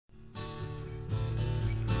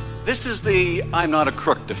This is the I'm not a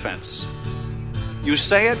crook defense. You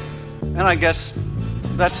say it, and I guess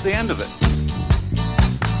that's the end of it.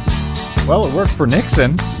 Well, it worked for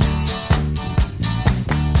Nixon.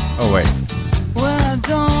 Oh, wait. Well, I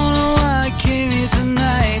don't know why I came here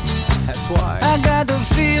tonight. That's why. I got the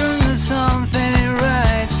feeling that something ain't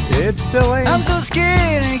right. It still ain't. I'm so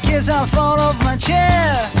scared in case I fall off my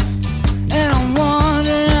chair. And I'm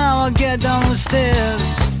wondering how I'll get down the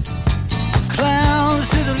stairs.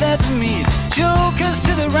 Clowns to the left of me, jokers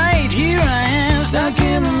to the right. Here I am, stuck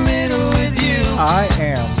in the middle with you. I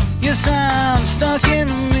am. Yes, I'm stuck in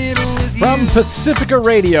the middle with you. From Pacifica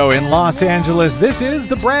Radio in Los Angeles, this is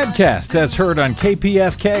the BradCast, as heard on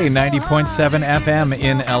KPFK 90.7 FM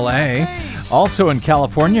in LA. Also in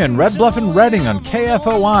California and Red Bluff and Redding on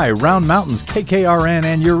KFOI, Round Mountains KKRN,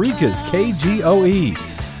 and Eureka's KGOE.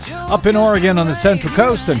 Up in Oregon on the Central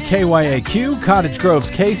Coast on KYAQ, Cottage Grove's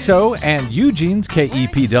KSO, and Eugene's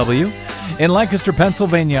KEPW. In Lancaster,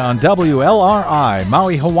 Pennsylvania on WLRI,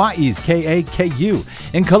 Maui, Hawaii's KAKU.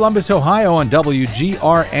 In Columbus, Ohio on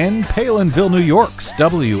WGRN, Palinville, New York's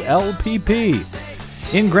WLPP.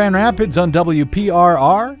 In Grand Rapids on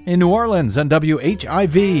WPRR, in New Orleans on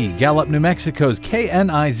WHIV, Gallup, New Mexico's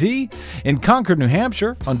KNIZ, in Concord, New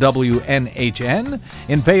Hampshire on WNHN,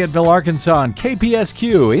 in Fayetteville, Arkansas on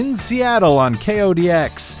KPSQ, in Seattle on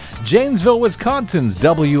KODX, Janesville, Wisconsin's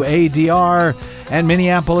WADR, and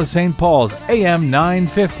Minneapolis, St. Paul's AM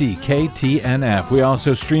 950 KTNF. We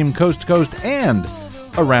also stream coast to coast and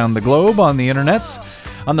around the globe on the internets,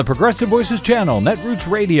 on the Progressive Voices channel, Netroots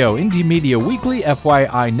Radio, Indie Media Weekly,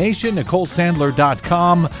 FYI Nation,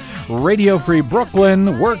 NicoleSandler.com, Radio Free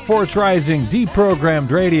Brooklyn, Workforce Rising,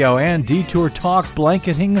 Deprogrammed Radio, and Detour Talk,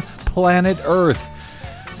 blanketing planet Earth.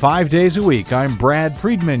 5 days a week, I'm Brad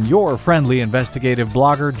Friedman, your friendly investigative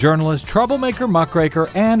blogger, journalist, troublemaker, muckraker,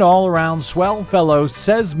 and all-around swell fellow,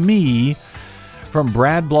 says me, from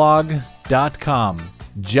bradblog.com.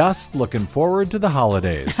 Just looking forward to the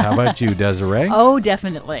holidays. How about you, Desiree? Oh,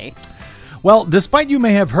 definitely. Well, despite you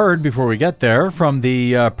may have heard, before we get there, from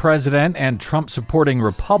the president and Trump-supporting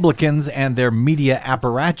Republicans and their media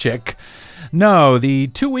apparatchik, no, the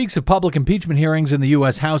 2 weeks of public impeachment hearings in the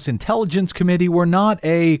U.S. House Intelligence Committee were not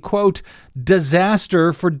a, quote,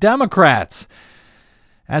 disaster for Democrats,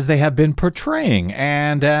 as they have been portraying,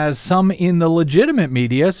 and as some in the legitimate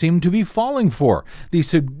media seem to be falling for. The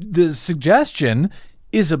suggestion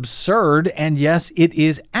is absurd, and yes, it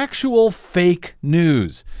is actual fake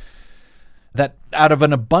news. That out of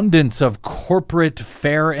an abundance of corporate,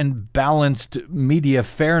 fair and balanced media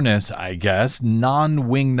fairness, I guess,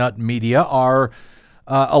 non-wingnut media are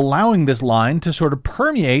allowing this line to sort of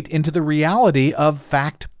permeate into the reality of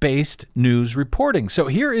fact-based news reporting. So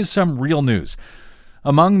here is some real news.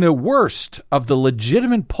 Among the worst of the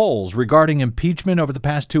legitimate polls regarding impeachment over the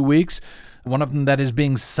past 2 weeks, one of them that is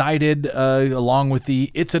being cited along with the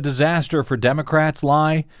 "it's a disaster for Democrats"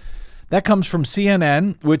 lie, that comes from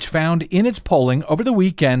CNN, which found in its polling over the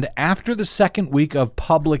weekend after the second week of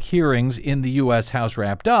public hearings in the U.S. House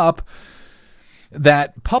wrapped up,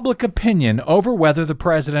 that public opinion over whether the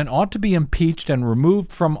president ought to be impeached and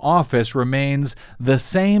removed from office remains the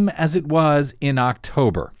same as it was in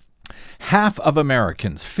October. Half of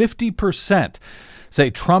Americans, 50%, say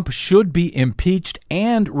Trump should be impeached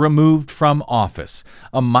and removed from office.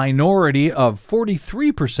 A minority of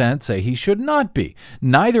 43% say he should not be.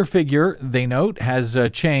 Neither figure, they note, has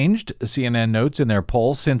changed, CNN notes in their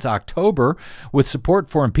poll, since October, with support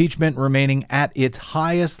for impeachment remaining at its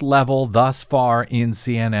highest level thus far in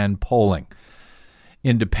CNN polling.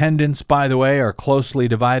 Independents, by the way, are closely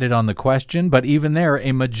divided on the question, but even there,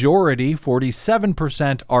 a majority,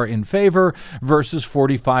 47%, are in favor versus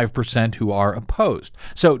 45% who are opposed.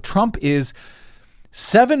 So Trump is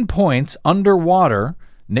 7 points underwater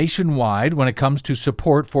nationwide when it comes to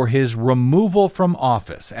support for his removal from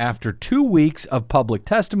office after 2 weeks of public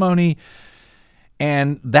testimony,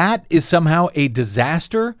 and that is somehow a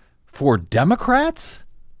disaster for Democrats?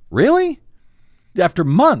 Really? After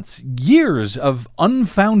months, years of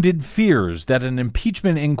unfounded fears that an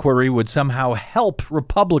impeachment inquiry would somehow help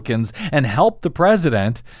Republicans and help the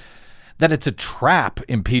president, that it's a trap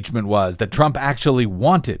impeachment was, that Trump actually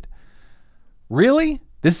wanted. Really?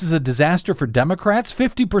 This is a disaster for Democrats?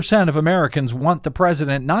 50% of Americans want the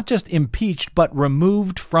president not just impeached, but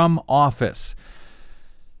removed from office.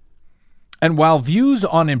 And while views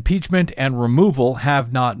on impeachment and removal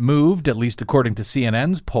have not moved, at least according to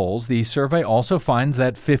CNN's polls, the survey also finds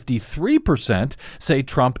that 53% say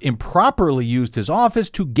Trump improperly used his office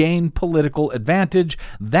to gain political advantage.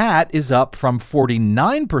 That is up from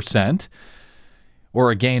 49%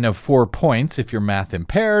 or a gain of 4 points if you're math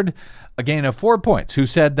impaired, a gain of 4 points, who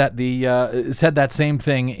said that said that same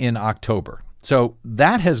thing in October. So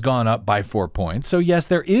that has gone up by 4 points. So yes,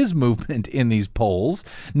 there is movement in these polls.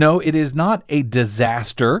 No, it is not a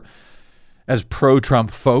disaster, as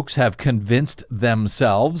pro-Trump folks have convinced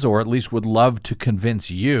themselves, or at least would love to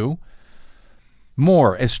convince you.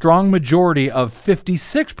 More, a strong majority of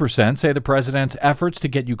 56% say the president's efforts to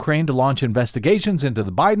get Ukraine to launch investigations into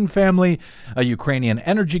the Biden family, a Ukrainian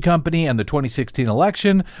energy company, and the 2016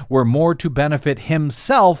 election were more to benefit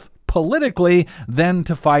himself politically than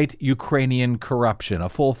to fight Ukrainian corruption, a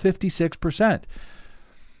full 56%.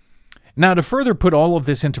 Now, to further put all of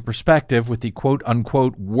this into perspective, with the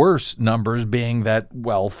quote-unquote worse numbers being that,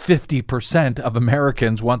 50% of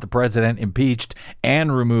Americans want the president impeached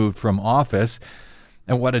and removed from office,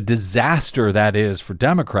 and what a disaster that is for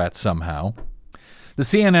Democrats somehow. The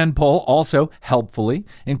CNN poll also helpfully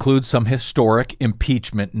includes some historic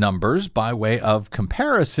impeachment numbers by way of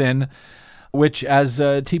comparison, which, as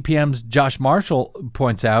TPM's Josh Marshall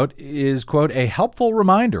points out, is, quote, a helpful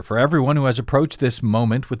reminder for everyone who has approached this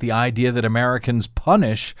moment with the idea that Americans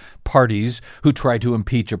punish parties who try to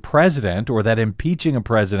impeach a president, or that impeaching a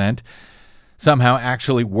president somehow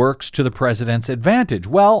actually works to the president's advantage.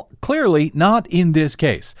 Well, clearly not in this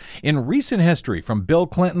case. In recent history, from Bill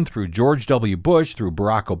Clinton through George W. Bush through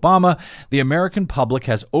Barack Obama, the American public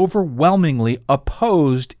has overwhelmingly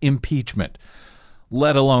opposed impeachment,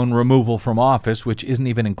 let alone removal from office, which isn't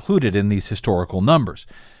even included in these historical numbers.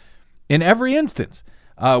 In every instance,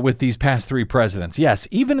 with these past three presidents, yes,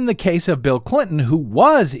 even in the case of Bill Clinton, who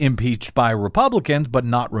was impeached by Republicans but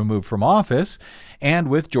not removed from office, and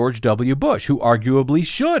with George W. Bush, who arguably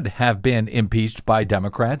should have been impeached by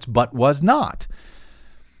Democrats but was not.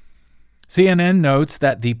 CNN notes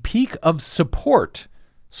that the peak of support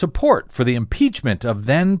for the impeachment of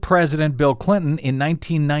then-President Bill Clinton in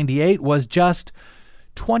 1998 was just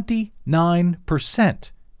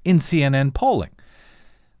 29% in CNN polling.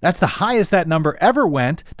 That's the highest that number ever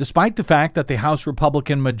went, despite the fact that the House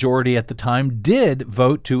Republican majority at the time did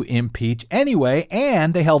vote to impeach anyway,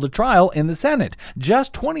 and they held a trial in the Senate.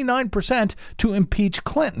 Just 29% to impeach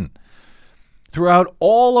Clinton. Throughout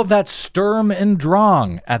all of that Sturm and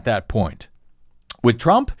Drang at that point. With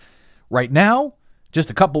Trump, right now, just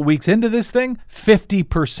a couple weeks into this thing,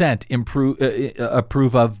 50%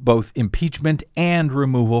 approve of both impeachment and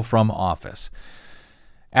removal from office.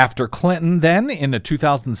 After Clinton, then, in a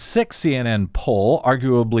 2006 CNN poll,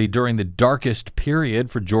 arguably during the darkest period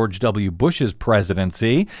for George W. Bush's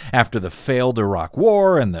presidency, after the failed Iraq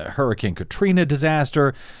War and the Hurricane Katrina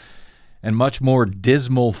disaster, and much more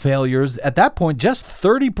dismal failures, at that point, just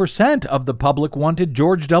 30% of the public wanted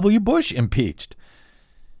George W. Bush impeached.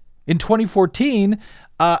 In 2014,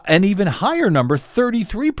 an even higher number,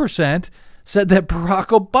 33%, said that Barack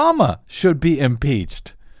Obama should be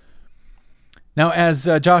impeached. Now, as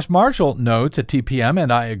Josh Marshall notes at TPM, and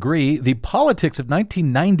I agree, the politics of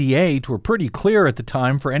 1998 were pretty clear at the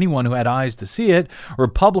time for anyone who had eyes to see it.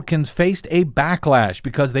 Republicans faced a backlash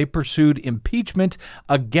because they pursued impeachment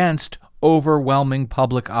against overwhelming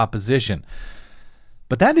public opposition.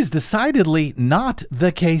 But that is decidedly not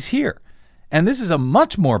the case here. And this is a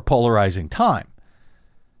much more polarizing time.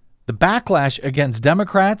 The backlash against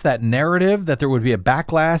Democrats, that narrative that there would be a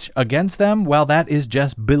backlash against them, well, that is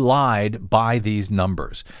just belied by these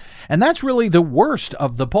numbers. And that's really the worst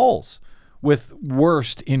of the polls, with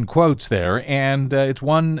worst in quotes there. And it's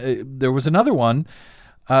one, there was another one.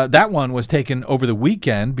 That one was taken over the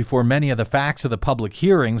weekend before many of the facts of the public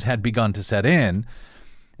hearings had begun to set in,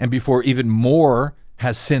 and before even more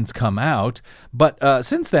has since come out. But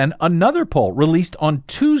since then, another poll released on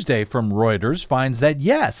Tuesday from Reuters finds that,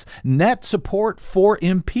 yes, net support for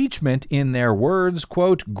impeachment, in their words,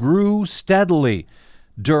 quote, grew steadily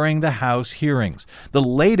during the House hearings. The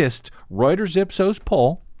latest Reuters Ipsos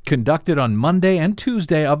poll, conducted on Monday and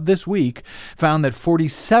Tuesday of this week, found that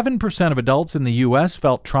 47% of adults in the U.S.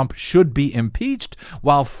 felt Trump should be impeached,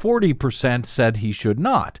 while 40% said he should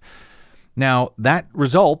not. Now, that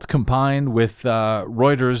result, combined with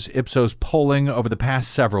Reuters Ipsos polling over the past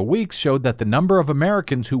several weeks, showed that the number of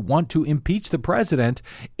Americans who want to impeach the president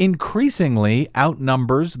increasingly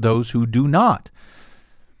outnumbers those who do not.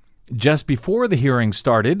 Just before the hearing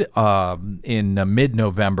started in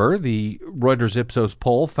mid-November, the Reuters Ipsos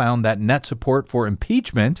poll found that net support for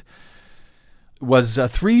impeachment was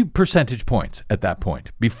 3 percentage points at that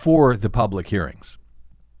point, before the public hearings.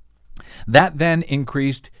 That then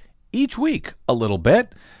increased each week a little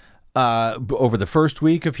bit over the first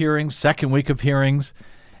week of hearings, second week of hearings,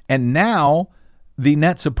 and now the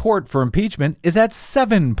net support for impeachment is at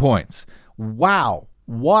 7 points. Wow.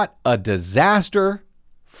 What a disaster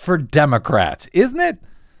for Democrats, isn't it?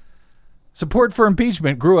 Support for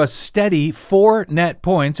impeachment grew a steady 4 net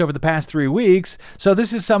points over the past 3 weeks, so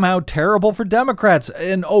this is somehow terrible for Democrats.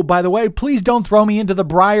 And oh, by the way, please don't throw me into the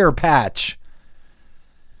briar patch.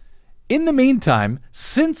 In the meantime,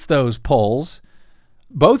 since those polls,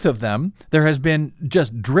 both of them, there has been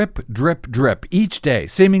just drip, drip, drip each day,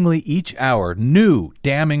 seemingly each hour. New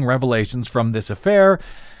damning revelations from this affair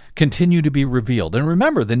continue to be revealed. And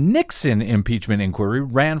remember, the Nixon impeachment inquiry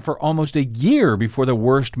ran for almost a year before the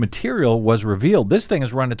worst material was revealed. This thing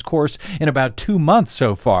has run its course in about 2 months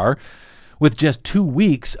so far, with just 2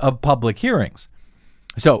 weeks of public hearings.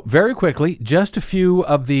 So very quickly, just a few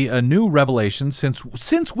of the new revelations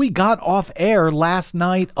since we got off air last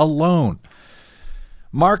night alone.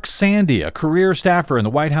 Mark Sandy, a career staffer in the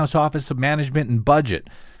White House Office of Management and Budget,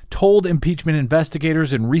 told impeachment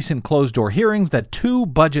investigators in recent closed-door hearings that 2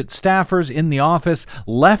 budget staffers in the office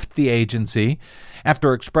left the agency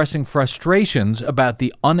after expressing frustrations about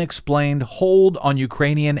the unexplained hold on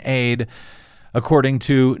Ukrainian aid, according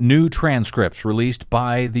to new transcripts released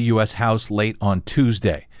by the U.S. House late on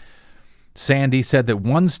Tuesday. Sandy said that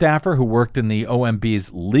one staffer who worked in the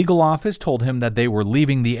OMB's legal office told him that they were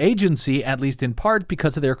leaving the agency, at least in part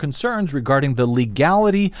because of their concerns regarding the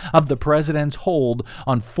legality of the president's hold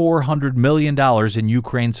on $400 million in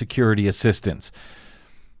Ukraine security assistance.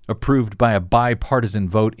 Approved by a bipartisan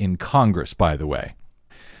vote in Congress, by the way.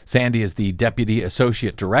 Sandy is the Deputy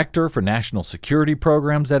Associate Director for National Security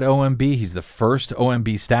Programs at OMB. He's the first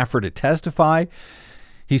OMB staffer to testify.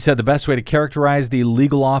 He said the best way to characterize the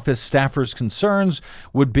legal office staffer's concerns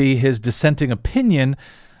would be his dissenting opinion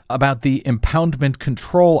about the Impoundment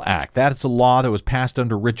Control Act. That's a law that was passed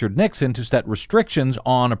under Richard Nixon to set restrictions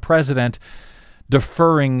on a president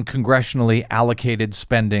deferring congressionally allocated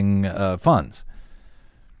spending funds.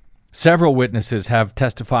 Several witnesses have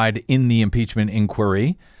testified in the impeachment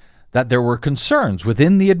inquiry that there were concerns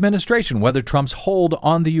within the administration whether Trump's hold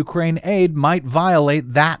on the Ukraine aid might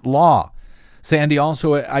violate that law. Sandy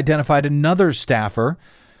also identified another staffer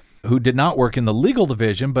who did not work in the legal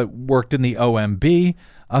division but worked in the OMB,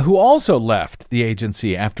 who also left the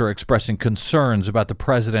agency after expressing concerns about the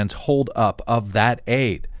president's holdup of that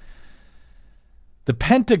aid. The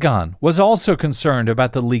Pentagon was also concerned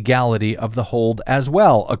about the legality of the hold as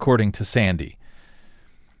well, according to Sandy.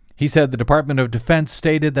 He said the Department of Defense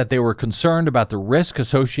stated that they were concerned about the risk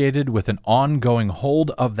associated with an ongoing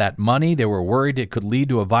hold of that money. They were worried it could lead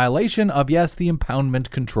to a violation of, yes, the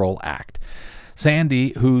Impoundment Control Act.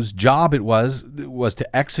 Sandy, whose job it was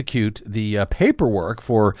to execute the paperwork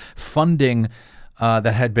for funding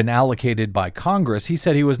that had been allocated by Congress, he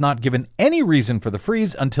said he was not given any reason for the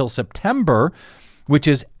freeze until September, which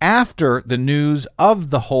is after the news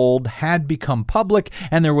of the hold had become public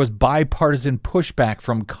and there was bipartisan pushback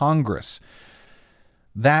from Congress.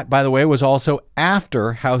 That, by the way, was also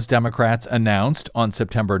after House Democrats announced on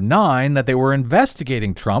September 9 that they were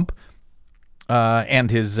investigating Trump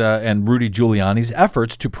and Rudy Giuliani's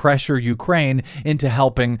efforts to pressure Ukraine into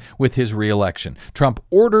helping with his reelection. Trump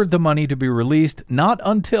ordered the money to be released not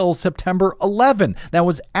until September 11. That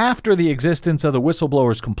was after the existence of the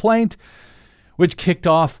whistleblower's complaint, which kicked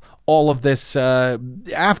off all of this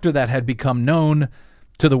after that had become known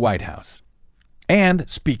to the White House. And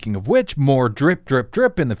speaking of which, more drip, drip,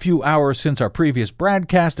 drip in the few hours since our previous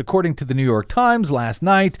BradCast. According to the New York Times last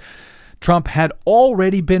night, Trump had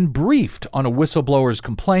already been briefed on a whistleblower's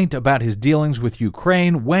complaint about his dealings with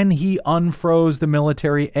Ukraine when he unfroze the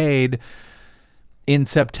military aid in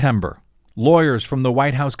September. Lawyers from the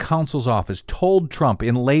White House counsel's office told Trump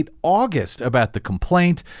in late August about the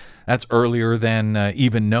complaint. That's earlier than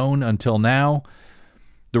even known until now.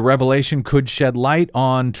 The revelation could shed light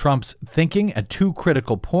on Trump's thinking at 2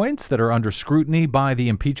 critical points that are under scrutiny by the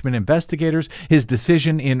impeachment investigators: his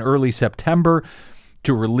decision in early September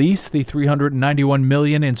to release the $391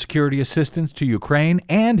 million in security assistance to Ukraine,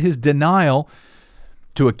 and his denial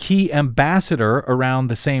to a key ambassador around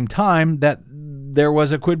the same time that there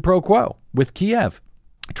was a quid pro quo with Kiev.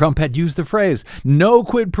 Trump had used the phrase, no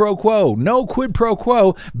quid pro quo,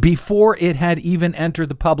 before it had even entered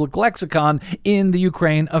the public lexicon in the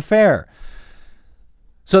Ukraine affair.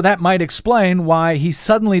 So that might explain why he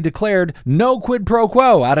suddenly declared no quid pro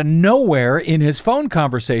quo out of nowhere in his phone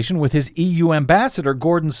conversation with his EU ambassador,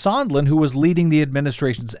 Gordon Sondland, who was leading the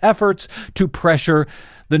administration's efforts to pressure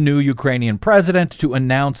the new Ukrainian president to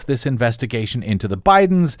announce this investigation into the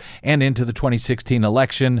Bidens and into the 2016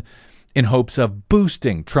 election in hopes of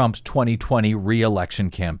boosting Trump's 2020 re-election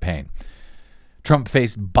campaign. Trump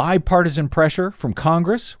faced bipartisan pressure from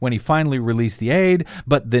Congress when he finally released the aid,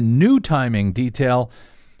 but the new timing detail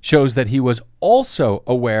shows that he was also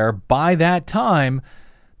aware by that time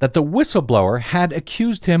that the whistleblower had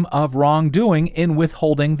accused him of wrongdoing in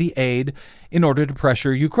withholding the aid in order to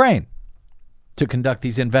pressure Ukraine to conduct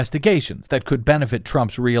these investigations that could benefit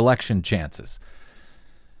Trump's re-election chances.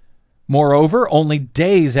 Moreover, only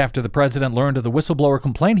days after the president learned of the whistleblower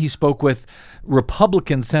complaint, he spoke with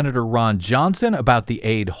Republican Senator Ron Johnson about the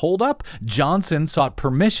aid holdup. Johnson sought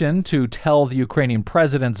permission to tell the Ukrainian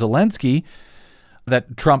President Zelensky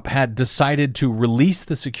that Trump had decided to release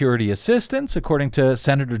the security assistance, according to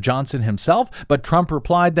Senator Johnson himself, but Trump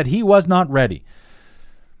replied that he was not ready.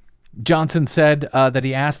 Johnson said that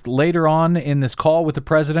he asked later on in this call with the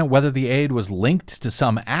president whether the aid was linked to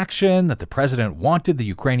some action that the president wanted the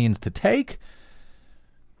Ukrainians to take.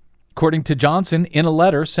 According to Johnson, in a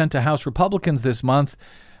letter sent to House Republicans this month,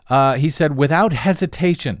 he said, without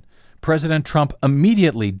hesitation, President Trump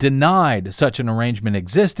immediately denied such an arrangement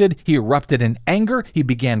existed. He erupted in anger. He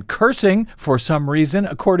began cursing for some reason,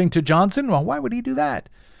 according to Johnson. Well, why would he do that?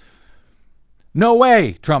 No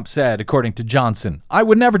way, Trump said, according to Johnson. I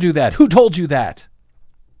would never do that. Who told you that?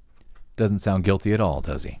 Doesn't sound guilty at all,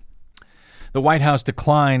 does he? The White House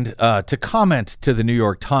declined to comment to the New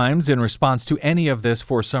York Times in response to any of this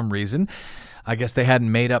for some reason. I guess they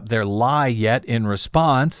hadn't made up their lie yet in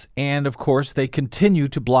response. And, of course, they continue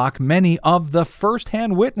to block many of the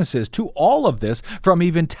firsthand witnesses to all of this from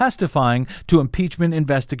even testifying to impeachment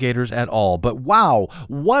investigators at all. But wow,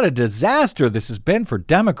 what a disaster this has been for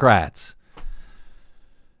Democrats.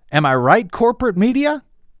 Am I right, corporate media?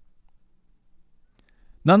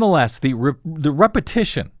 Nonetheless, the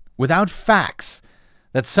repetition without facts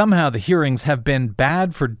that somehow the hearings have been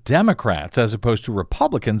bad for Democrats as opposed to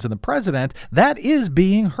Republicans and the president, that is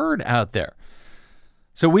being heard out there.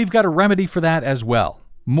 So we've got a remedy for that as well.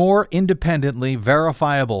 More independently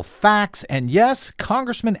verifiable facts. And yes,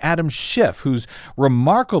 Congressman Adam Schiff, whose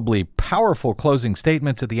remarkably powerful closing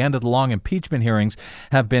statements at the end of the long impeachment hearings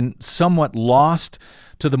have been somewhat lost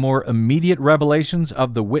to the more immediate revelations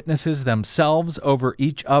of the witnesses themselves over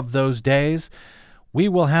each of those days. We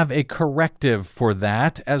will have a corrective for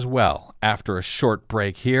that as well after a short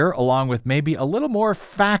break here, along with maybe a little more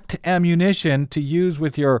fact ammunition to use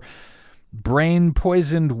with your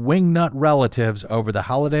brain-poisoned wingnut relatives over the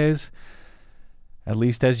holidays, at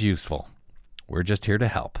least as useful. We're just here to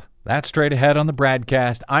help. That's straight ahead on the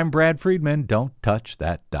BradCast. I'm Brad Friedman. Don't touch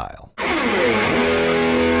that dial.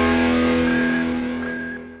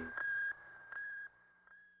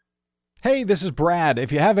 Hey, this is Brad.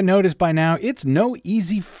 If you haven't noticed by now, it's no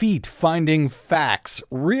easy feat finding facts,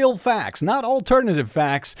 real facts, not alternative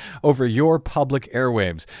facts, over your public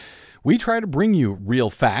airwaves. We try to bring you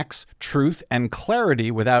real facts, truth, and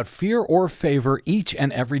clarity without fear or favor each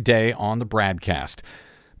and every day on the BradCast.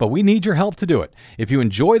 But we need your help to do it. If you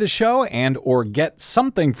enjoy the show and or get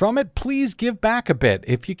something from it, please give back a bit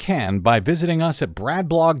if you can by visiting us at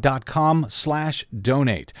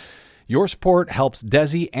bradblog.com/donate. Your support helps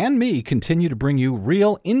Desi and me continue to bring you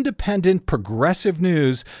real, independent, progressive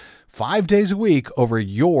news 5 days a week over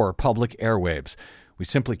your public airwaves. We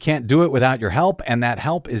simply can't do it without your help, and that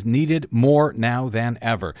help is needed more now than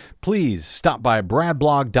ever. Please stop by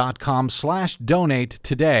bradblog.com/donate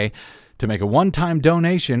today to make a one-time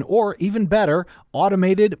donation or, even better,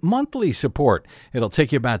 automated monthly support. It'll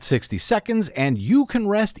take you about 60 seconds, and you can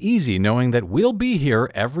rest easy knowing that we'll be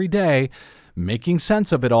here every day making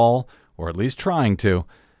sense of it all, or at least trying to.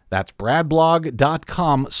 That's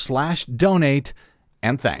bradblog.com/donate,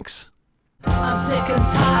 and thanks. I'm sick and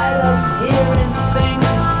tired of hearing things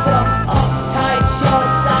from uptight,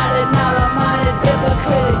 short-sighted, narrow-minded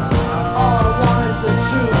hypocrites. All I want is the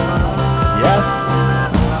truth. Yes.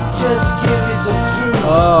 Just give me some truth.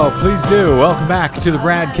 Oh, please do. Welcome back to the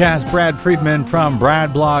BradCast. Brad Friedman from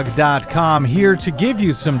bradblog.com, here to give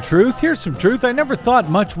you some truth. Here's some truth. I never thought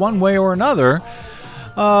much one way or another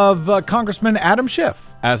of Congressman Adam Schiff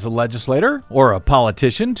as a legislator, or a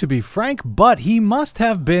politician, to be frank, but he must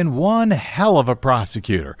have been one hell of a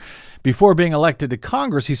prosecutor. Before being elected to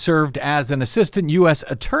Congress, he served as an assistant U.S.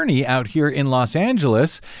 attorney out here in Los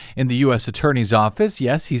Angeles in the U.S. Attorney's Office.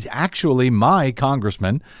 Yes, he's actually my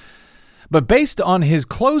congressman. But based on his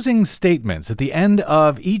closing statements at the end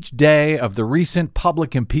of each day of the recent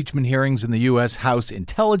public impeachment hearings in the U.S. House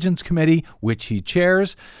Intelligence Committee, which he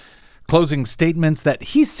chairs, closing statements that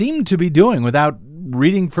he seemed to be doing without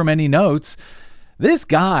reading from any notes, this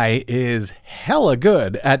guy is hella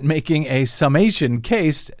good at making a summation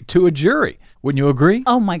case to a jury. Wouldn't you agree?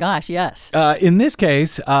 Oh my gosh, yes. In this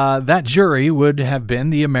case, that jury would have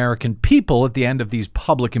been the American people at the end of these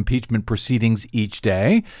public impeachment proceedings each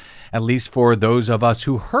day, at least for those of us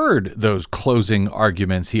who heard those closing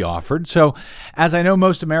arguments he offered. So, as I know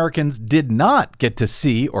most Americans did not get to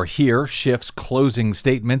see or hear Schiff's closing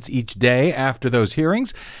statements each day after those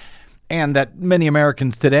hearings, and that many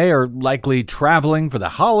Americans today are likely traveling for the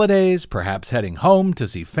holidays, perhaps heading home to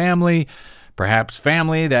see family, perhaps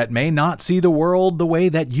family that may not see the world the way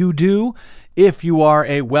that you do. If you are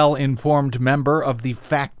a well-informed member of the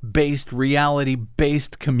fact-based,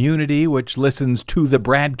 reality-based community which listens to the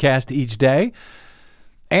BradCast each day.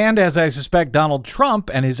 And as I suspect Donald Trump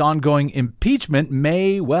and his ongoing impeachment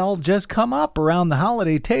may well just come up around the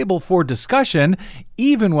holiday table for discussion,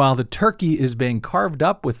 even while the turkey is being carved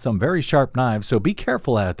up with some very sharp knives. So be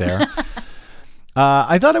careful out there.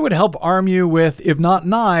 I thought it would help arm you with, if not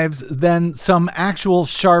knives, then some actual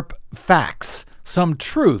sharp facts, some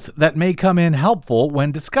truth that may come in helpful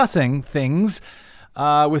when discussing things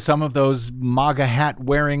with some of those MAGA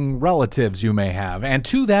hat-wearing relatives you may have. And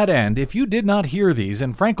to that end, if you did not hear these,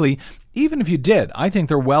 and frankly, even if you did, I think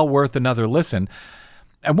they're well worth another listen.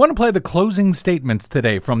 I want to play the closing statements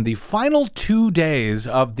today from the final 2 days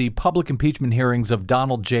of the public impeachment hearings of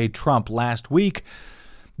Donald J. Trump last week,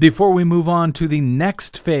 before we move on to the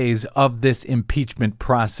next phase of this impeachment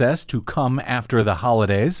process to come after the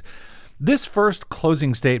holidays. This first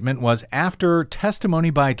closing statement was after testimony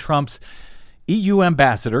by Trump's EU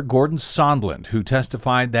ambassador, Gordon Sondland, who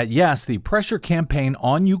testified that, yes, the pressure campaign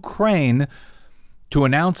on Ukraine to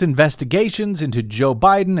announce investigations into Joe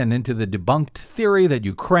Biden and into the debunked theory that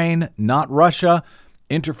Ukraine, not Russia,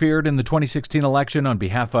 interfered in the 2016 election on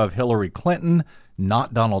behalf of Hillary Clinton,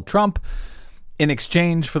 not Donald Trump, in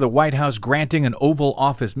exchange for the White House granting an Oval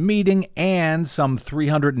Office meeting and some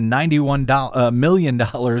 $391 million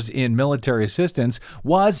in military assistance,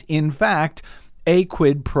 was, in fact, a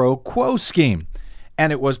quid pro quo scheme.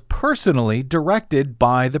 And it was personally directed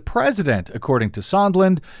by the president, according to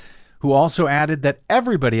Sondland, who also added that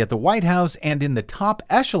everybody at the White House and in the top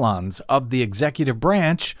echelons of the executive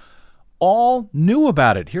branch all knew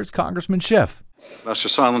about it. Here's Congressman Schiff. Mr.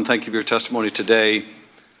 Sondland, thank you for your testimony today.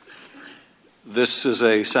 This is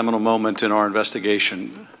a seminal moment in our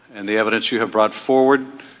investigation, and the evidence you have brought forward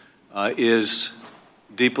is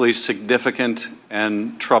deeply significant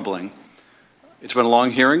and troubling. It's been a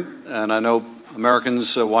long hearing, and I know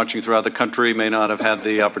Americans watching throughout the country may not have had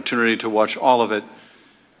the opportunity to watch all of it.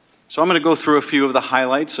 So I'm going to go through a few of the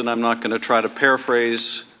highlights, and I'm not going to try to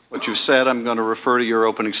paraphrase what you've said. I'm going to refer to your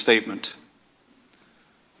opening statement.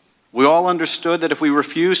 We all understood that if we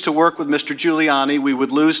refused to work with Mr. Giuliani, we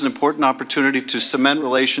would lose an important opportunity to cement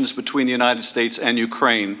relations between the United States and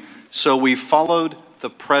Ukraine. So we followed the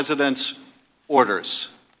president's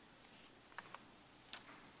orders.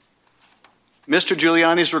 Mr.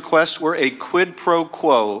 Giuliani's requests were a quid pro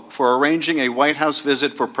quo for arranging a White House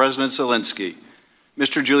visit for President Zelensky.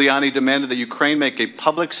 Mr. Giuliani demanded that Ukraine make a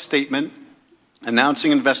public statement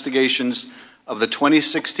announcing investigations of the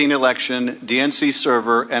 2016 election, DNC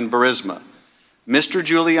server, and Burisma. Mr.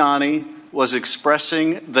 Giuliani was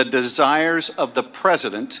expressing the desires of the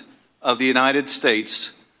President of the United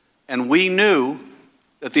States, and we knew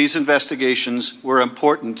that these investigations were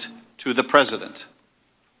important to the President.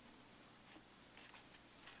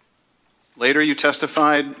 Later, you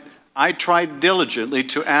testified, I tried diligently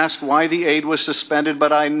to ask why the aid was suspended,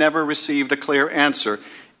 but I never received a clear answer.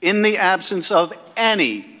 In the absence of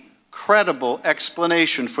any credible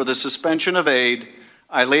explanation for the suspension of aid,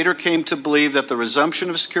 I later came to believe that the resumption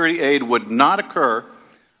of security aid would not occur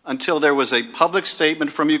until there was a public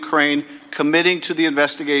statement from Ukraine committing to the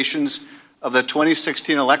investigations of the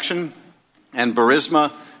 2016 election and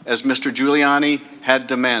Burisma, as Mr. Giuliani had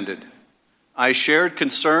demanded. I shared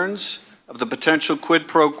concerns of the potential quid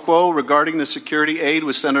pro quo regarding the security aid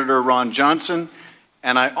with Senator Ron Johnson,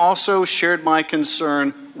 and I also shared my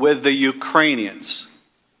concern with the Ukrainians.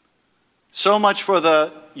 So much for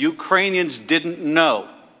the Ukrainians didn't know.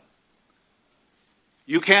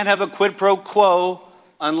 You can't have a quid pro quo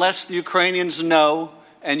unless the Ukrainians know,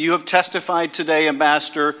 and you have testified today,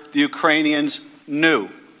 Ambassador, the Ukrainians knew.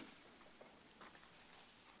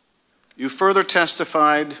 You further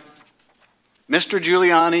testified, Mr.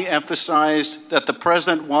 Giuliani emphasized that the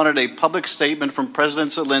president wanted a public statement from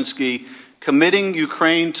President Zelensky committing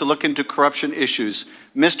Ukraine to look into corruption issues.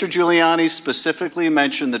 Mr. Giuliani specifically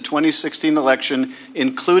mentioned the 2016 election,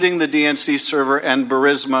 including the DNC server and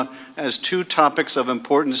Burisma, as two topics of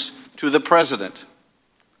importance to the president.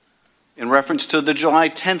 In reference to the July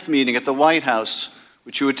 10th meeting at the White House,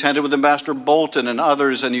 which you attended with Ambassador Bolton and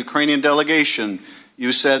others and the Ukrainian delegation,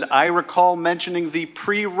 You said, I recall mentioning the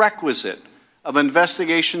prerequisite of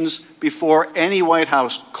investigations before any White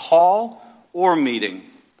House call or meeting.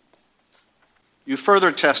 You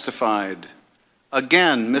further testified,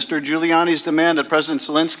 again, Mr. Giuliani's demand that President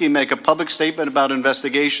Zelensky make a public statement about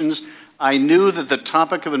investigations. I knew that the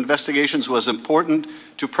topic of investigations was important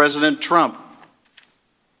to President Trump.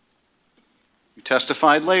 You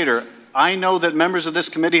testified later, I know that members of this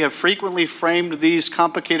committee have frequently framed these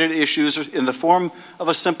complicated issues in the form of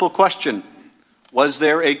a simple question. Was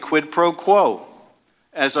there a quid pro quo?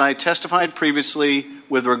 As I testified previously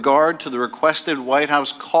with regard to the requested White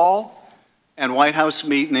House call and White House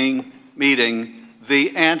meeting,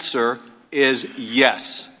 the answer is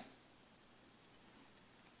yes.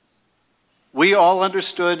 We all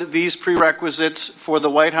understood these prerequisites for the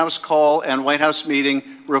White House call and White House meeting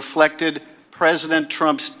reflected President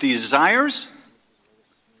Trump's desires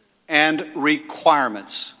and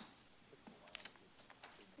requirements.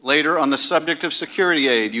 Later, on the subject of security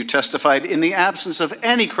aid, you testified, in the absence of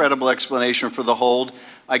any credible explanation for the hold,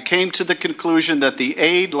 I came to the conclusion that the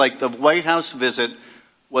aid, like the White House visit,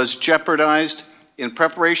 was jeopardized. In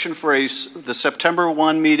preparation for the September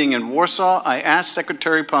 1 meeting in Warsaw, I asked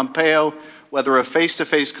Secretary Pompeo whether a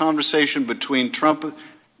face-to-face conversation between Trump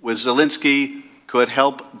with Zelensky could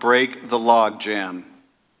help break the logjam.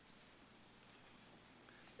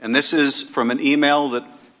 And this is from an email that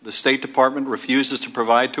the State Department refuses to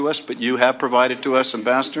provide to us, but you have provided to us,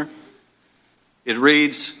 Ambassador. It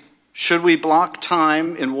reads, should we block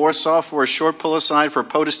time in Warsaw for a short pull-aside for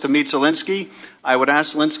POTUS to meet Zelensky? I would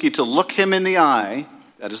ask Zelensky to look him in the eye,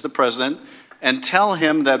 that is the president, and tell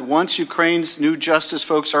him that once Ukraine's new justice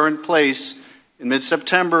folks are in place in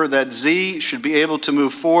mid-September, that Z should be able to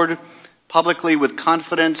move forward publicly with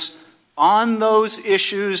confidence on those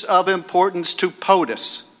issues of importance to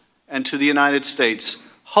POTUS and to the United States.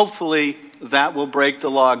 Hopefully, that will break the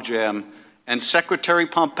logjam. And Secretary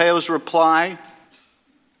Pompeo's reply,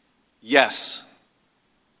 yes.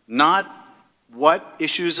 Not what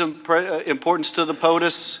issues of importance to the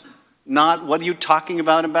POTUS, not what are you talking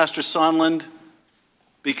about, Ambassador Sondland,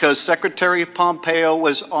 because Secretary Pompeo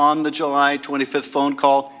was on the July 25th phone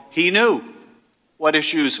call. He knew what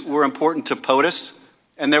issues were important to POTUS,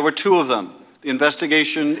 and there were two of them, the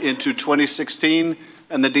investigation into 2016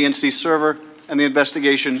 and the DNC server, and the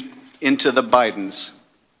investigation into the Bidens.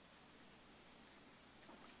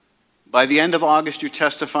 By the end of August, you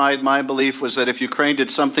testified, my belief was that if Ukraine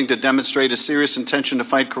did something to demonstrate a serious intention to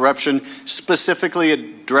fight corruption, specifically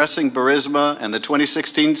addressing Burisma and the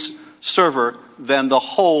 2016 server, then the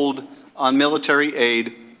hold on military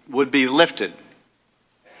aid would be lifted.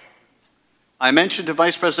 I mentioned to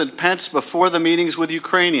Vice President Pence before the meetings with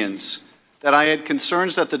Ukrainians that I had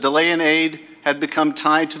concerns that the delay in aid had become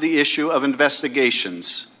tied to the issue of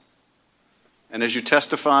investigations. And as you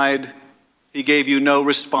testified, he gave you no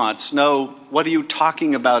response. No, what are you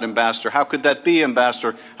talking about, Ambassador? How could that be,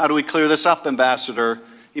 Ambassador? How do we clear this up, Ambassador?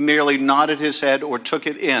 He merely nodded his head or took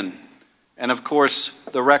it in. And of course,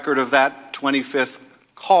 the record of that 25th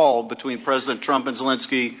call between President Trump and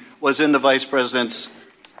Zelensky was in the Vice President's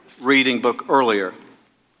reading book earlier.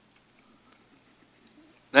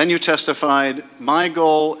 Then you testified, my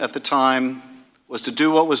goal at the time was to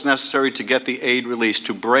do what was necessary to get the aid released,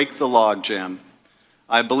 to break the logjam.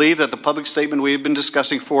 I believe that the public statement we have been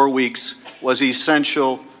discussing for weeks was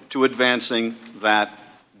essential to advancing that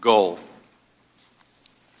goal.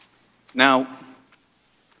 Now,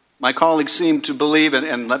 my colleagues seem to believe,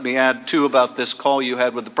 and let me add too about this call you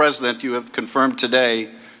had with the President, you have confirmed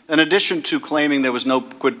today, in addition to claiming there was no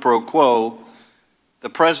quid pro quo, the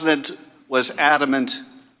President was adamant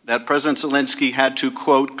that President Zelensky had to,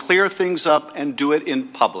 quote, clear things up and do it in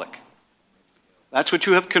public. That's what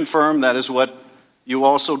you have confirmed. That is what you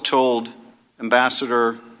also told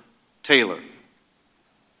Ambassador Taylor.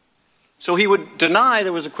 So he would deny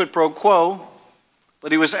there was a quid pro quo,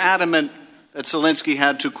 but he was adamant that Zelensky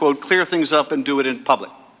had to, quote, clear things up and do it in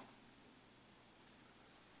public.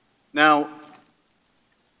 Now,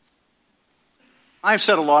 I've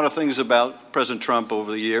said a lot of things about President Trump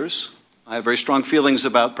over the years. I have very strong feelings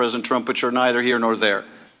about President Trump, which are neither here nor there.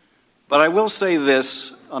 But I will say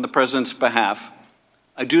this on the President's behalf.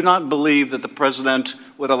 I do not believe that the President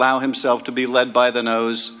would allow himself to be led by the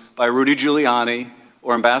nose by Rudy Giuliani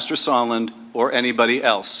or Ambassador Sondland or anybody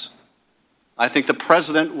else. I think the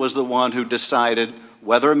President was the one who decided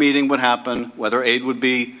whether a meeting would happen, whether aid would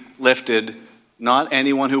be lifted, not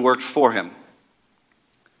anyone who worked for him.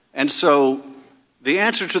 And so the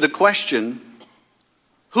answer to the question,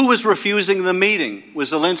 who was refusing the meeting with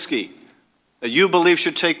Zelensky that you believe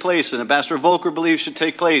should take place and Ambassador Volker believes should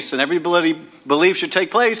take place and everybody believes should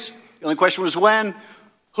take place, The only question was when.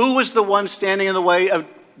 Who was the one standing in the way of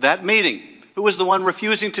that meeting? Who was the one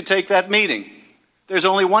refusing to take that meeting? There's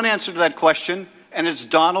only one answer to that question, and it's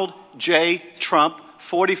Donald J. Trump,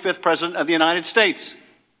 45th President of the United States.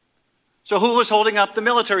 So who was holding up the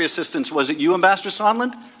military assistance? Was it you, Ambassador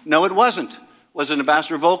Sondland? No, it wasn't. Was it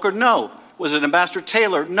Ambassador Volker? No. Was it Ambassador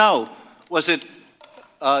Taylor? No. Was it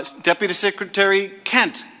Deputy Secretary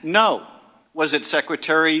Kent? No. Was it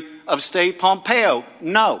Secretary of State Pompeo?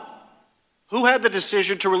 No. Who had the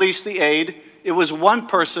decision to release the aid? It was one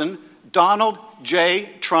person, Donald J.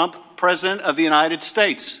 Trump, President of the United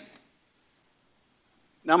States.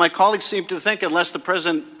 Now, my colleagues seem to think unless the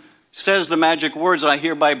President says the magic words, I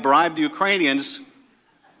hereby bribe the Ukrainians,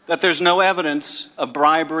 that there's no evidence of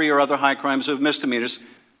bribery or other high crimes or misdemeanors.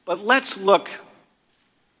 But let's look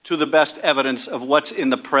to the best evidence of what's in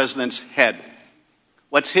the President's head.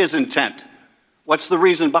 What's his intent? What's the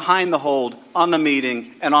reason behind the hold on the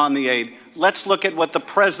meeting and on the aid? Let's look at what the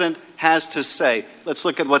President has to say. Let's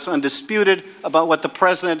look at what's undisputed about what the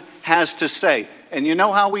President has to say. And you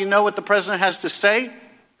know how we know what the President has to say?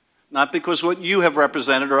 Not because what you have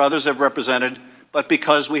represented or others have represented, but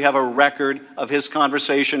because we have a record of his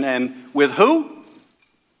conversation. And with who?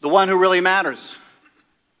 The one who really matters.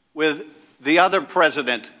 With the other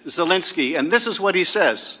president, Zelensky. And this is what he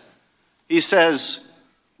says. He says,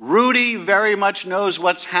 Rudy very much knows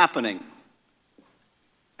what's happening.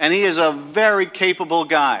 And he is a very capable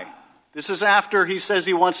guy. This is after he says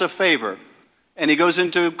he wants a favor. And he goes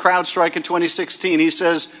into CrowdStrike in 2016. He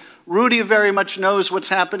says, Rudy very much knows what's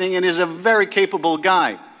happening and is a very capable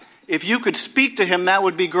guy. If you could speak to him, that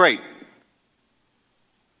would be great.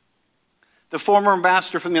 The former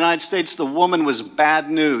ambassador from the United States, the woman was bad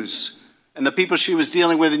news. And the people she was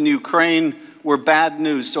dealing with in Ukraine were bad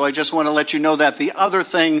news. So I just want to let you know that. The other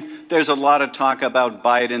thing, there's a lot of talk about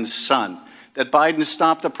Biden's son. That Biden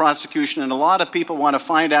stopped the prosecution, and a lot of people want to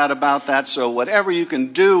find out about that. So whatever you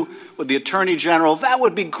can do with the Attorney General, that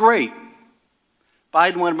would be great.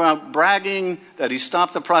 Biden went about bragging that he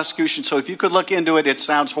stopped the prosecution. So if you could look into it, it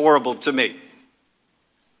sounds horrible to me.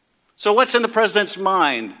 So what's in the President's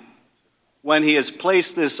mind when he has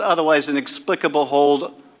placed this otherwise inexplicable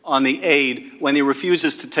hold on the aid, when he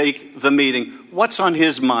refuses to take the meeting? What's on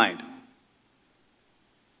his mind?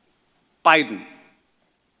 Biden.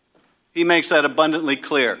 He makes that abundantly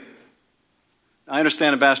clear. I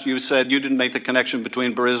understand, Ambassador, you said you didn't make the connection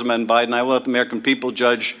between Burisma and Biden. I will let the American people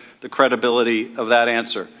judge the credibility of that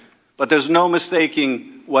answer. But there's no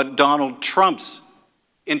mistaking what Donald Trump's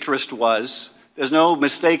interest was. There's no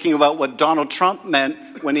mistaking about what Donald Trump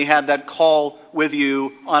meant when he had that call with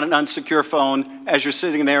you on an unsecure phone as you're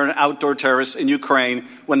sitting there, an outdoor terrorist in Ukraine.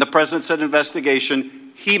 When the President said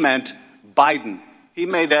investigation, he meant Biden. He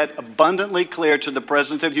made that abundantly clear to the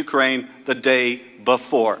President of Ukraine the day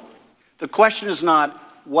before. The question is not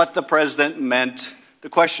what the President meant. The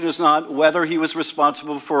question is not whether he was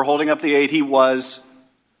responsible for holding up the aid. He was.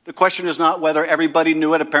 The question is not whether everybody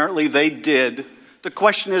knew it. Apparently they did. The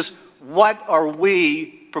question is, what are we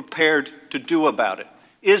prepared to do about it?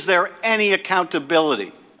 Is there any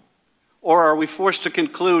accountability? Or are we forced to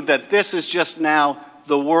conclude that this is just now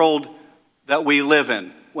the world that we live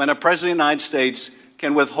in, when a President of the United States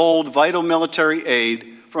can withhold vital military aid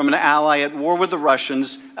from an ally at war with the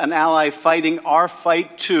Russians, an ally fighting our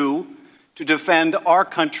fight too, to defend our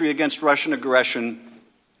country against Russian aggression?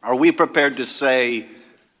 Are we prepared to say,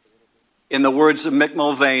 in the words of Mick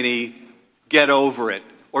Mulvaney, get over it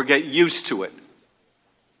or get used to it?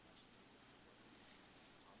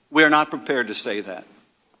 We're not prepared to say that.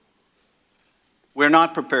 We're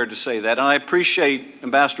not prepared to say that. And I appreciate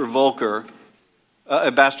Ambassador Volker,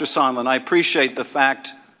 Ambassador Sondland, I appreciate the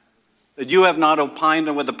fact that you have not opined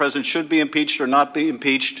on whether the President should be impeached or not be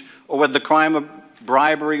impeached, or whether the crime of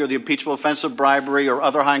bribery or the impeachable offense of bribery or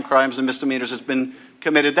other high crimes and misdemeanors has been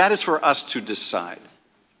committed. That is for us to decide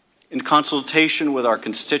in consultation with our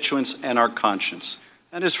constituents and our conscience.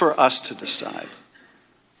 That is for us to decide.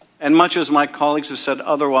 And much as my colleagues have said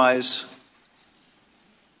otherwise,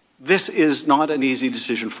 this is not an easy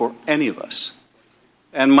decision for any of us.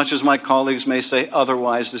 And much as my colleagues may say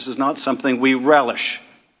otherwise, this is not something we relish.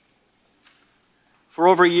 For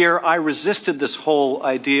over a year, I resisted this whole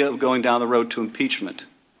idea of going down the road to impeachment.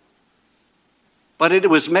 But it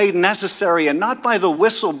was made necessary, and not by the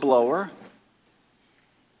whistleblower,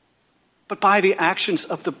 but by the actions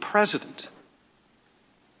of the President.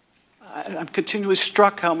 I'm continually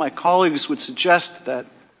struck how my colleagues would suggest that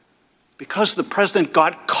because the President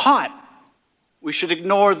got caught, we should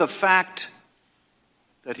ignore the fact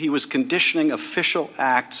that he was conditioning official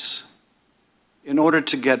acts in order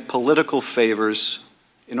to get political favors,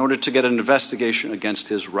 in order to get an investigation against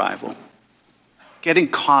his rival. Getting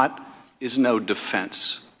caught is no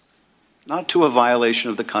defense, not to a violation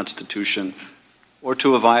of the Constitution or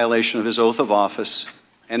to a violation of his oath of office,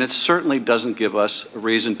 and it certainly doesn't give us a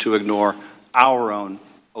reason to ignore our own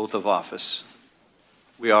oath of office.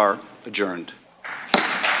 We are adjourned.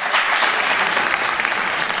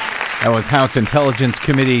 That was House Intelligence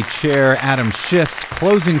Committee Chair Adam Schiff's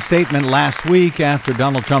closing statement last week after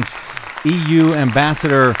Donald Trump's EU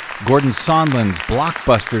Ambassador Gordon Sondland's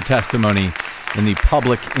blockbuster testimony in the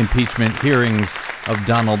public impeachment hearings of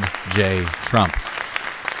Donald J. Trump.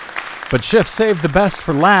 But Schiff saved the best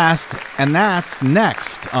for last, and that's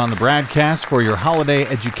next on the BradCast for your holiday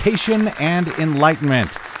education and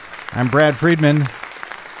enlightenment. I'm Brad Friedman.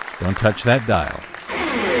 Don't touch that dial.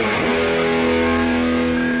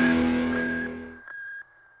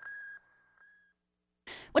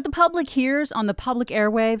 What the public hears on the public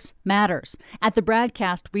airwaves matters. At the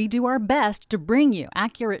BradCast, we do our best to bring you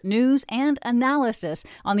accurate news and analysis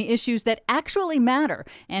on the issues that actually matter,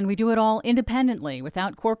 and we do it all independently,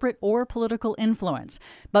 without corporate or political influence.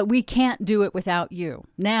 But we can't do it without you,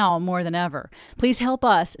 now more than ever. Please help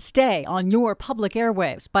us stay on your public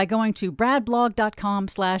airwaves by going to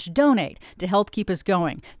bradblog.com/donate to help keep us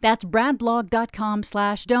going. That's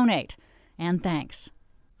bradblog.com/donate. And thanks.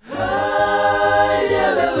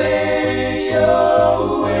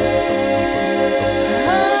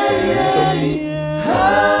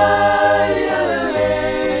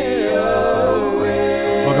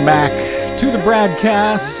 Welcome back to the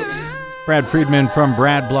BradCast. Brad Friedman from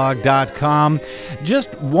bradblog.com.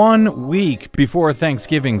 Just 1 week before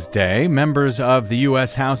Thanksgiving's Day, members of the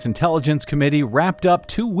U.S. House Intelligence Committee wrapped up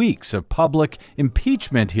 2 weeks of public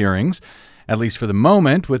impeachment hearings, at least for the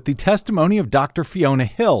moment, with the testimony of Dr. Fiona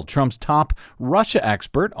Hill, Trump's top Russia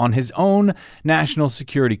expert on his own National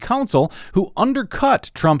Security Council, who undercut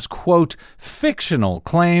Trump's, quote, fictional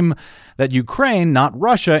claim that Ukraine, not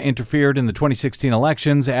Russia, interfered in the 2016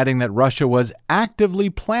 elections, adding that Russia was actively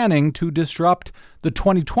planning to disrupt the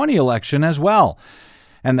 2020 election as well,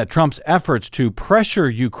 and that Trump's efforts to pressure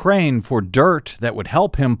Ukraine for dirt that would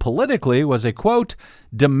help him politically was a, quote,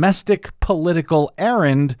 domestic political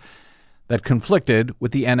errand that conflicted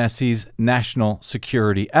with the NSC's national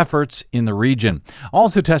security efforts in the region.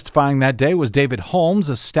 Also testifying that day was David Holmes,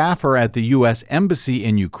 a staffer at the U.S. Embassy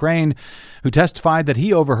in Ukraine, who testified that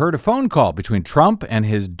he overheard a phone call between Trump and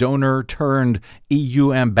his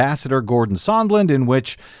donor-turned-EU ambassador Gordon Sondland, in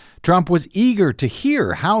which Trump was eager to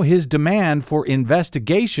hear how his demand for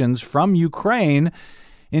investigations from Ukraine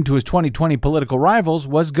into his 2020 political rivals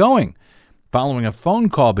was going, following a phone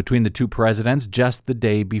call between the two presidents just the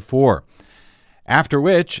day before. After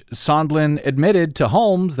which, Sondland admitted to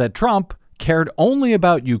Holmes that Trump cared only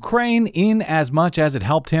about Ukraine in as much as it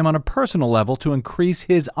helped him on a personal level to increase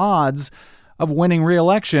his odds of winning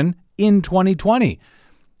re-election in 2020.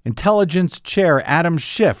 Intelligence Chair Adam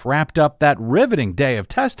Schiff wrapped up that riveting day of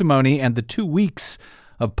testimony and the 2 weeks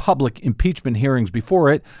of public impeachment hearings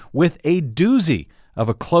before it with a doozy of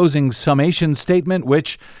a closing summation statement,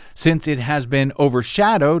 which, since it has been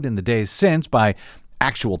overshadowed in the days since by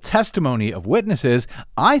actual testimony of witnesses,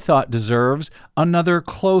 I thought deserves another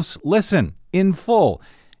close listen in full,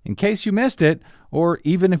 in case you missed it, or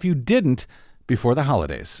even if you didn't before the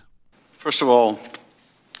holidays. First of all,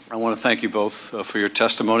 I want to thank you both for your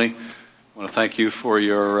testimony. I want to thank you for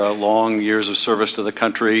your long years of service to the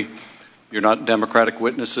country. You're not Democratic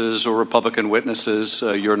witnesses or Republican witnesses.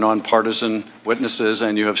 You're nonpartisan witnesses,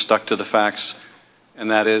 and you have stuck to the facts, and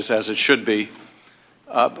that is as it should be.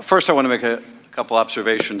 First, I want to make a couple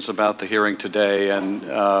observations about the hearing today. And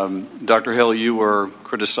Dr. Hill, you were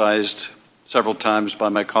criticized several times by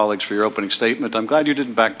my colleagues for your opening statement. I'm glad you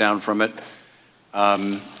didn't back down from it.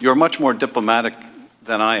 You're much more diplomatic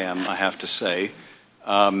than I am, I have to say.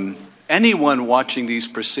 Anyone watching these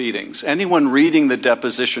proceedings, anyone reading the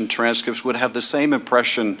deposition transcripts would have the same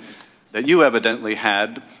impression that you evidently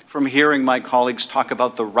had from hearing my colleagues talk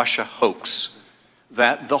about the Russia hoax,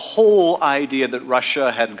 that the whole idea that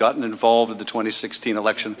Russia had gotten involved in the 2016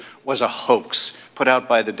 election was a hoax put out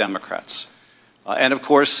by the Democrats. And of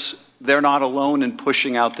course, they're not alone in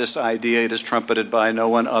pushing out this idea. It is trumpeted by no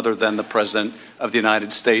one other than the President of the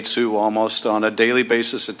United States, who almost on a daily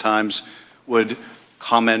basis at times would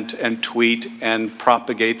comment and tweet and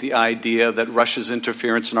propagate the idea that Russia's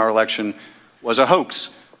interference in our election was a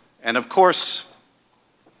hoax. And of course,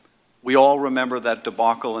 we all remember that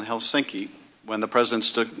debacle in Helsinki when the president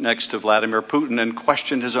stood next to Vladimir Putin and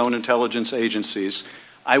questioned his own intelligence agencies.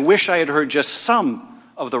 I wish I had heard just some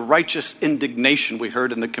of the righteous indignation we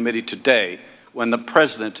heard in the committee today when the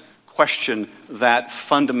president question that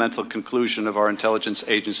fundamental conclusion of our intelligence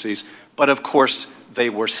agencies. But of course, they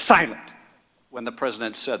were silent when the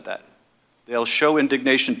president said that. They'll show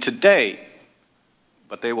indignation today,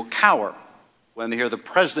 but they will cower when they hear the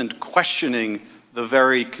president questioning the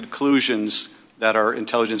very conclusions that our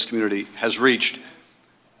intelligence community has reached.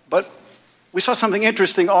 But we saw something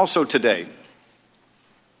interesting also today.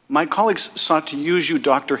 My colleagues sought to use you,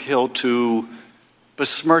 Dr. Hill, to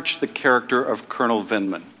besmirch the character of Colonel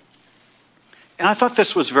Vindman. And I thought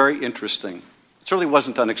this was very interesting. It certainly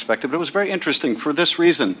wasn't unexpected, but it was very interesting for this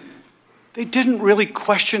reason. They didn't really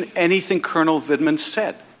question anything Colonel Vindman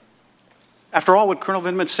said. After all, what Colonel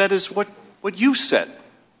Vindman said is what you said.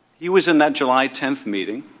 He was in that July 10th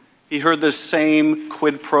meeting. He heard the same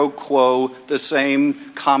quid pro quo, the same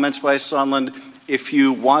comments by Sondland. If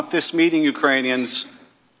you want this meeting, Ukrainians,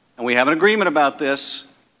 and we have an agreement about this,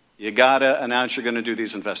 you got to announce you're going to do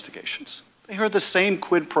these investigations. They heard the same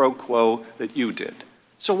quid pro quo that you did.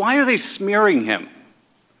 So why are they smearing him?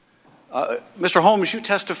 Mr. Holmes, you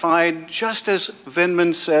testified just as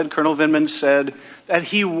Vindman said, Colonel Vindman said, that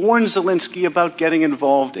he warned Zelensky about getting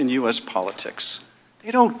involved in U.S. politics.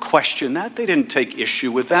 They don't question that. They didn't take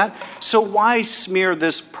issue with that. So why smear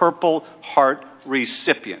this Purple Heart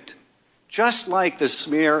recipient? Just like the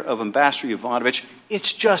smear of Ambassador Yovanovitch,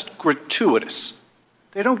 it's just gratuitous.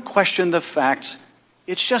 They don't question the facts.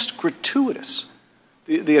 It's just gratuitous.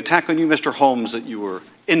 The attack on you, Mr. Holmes, that you were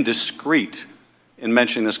indiscreet in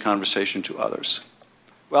mentioning this conversation to others.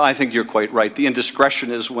 Well, I think you're quite right. The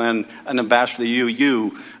indiscretion is when an ambassador to the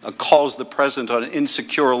EU calls the president on an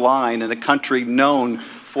insecure line in a country known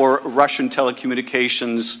for Russian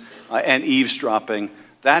telecommunications and eavesdropping.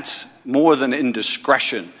 That's more than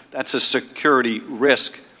indiscretion. That's a security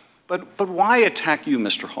risk. But why attack you,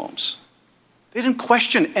 Mr. Holmes? They didn't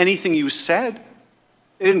question anything you said.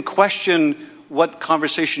 They didn't question what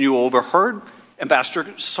conversation you overheard. Ambassador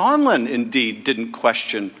Sondland, indeed, didn't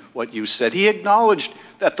question what you said. He acknowledged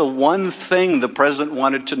that the one thing the president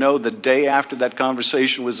wanted to know the day after that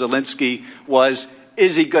conversation with Zelensky was,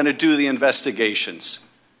 is he going to do the investigations?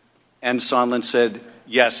 And Sondland said,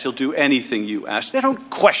 yes, he'll do anything you ask. They don't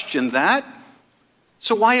question that.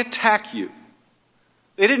 So why attack you?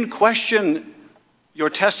 They didn't question your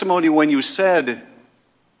testimony when you said,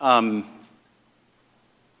 and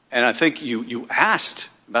I think you asked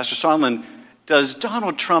Ambassador Sondland, does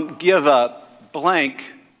Donald Trump give a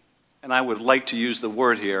blank, and I would like to use the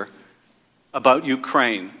word here, about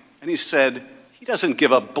Ukraine? And he said, he doesn't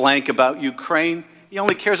give a blank about Ukraine. He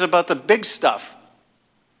only cares about the big stuff.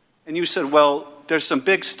 And you said, well, there's some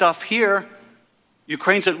big stuff here.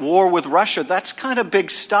 Ukraine's at war with Russia. That's kind of big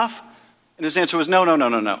stuff. And his answer was,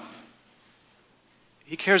 no.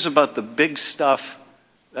 He cares about the big stuff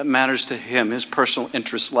that matters to him, his personal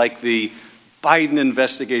interests, like the Biden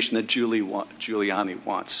investigation that Giuliani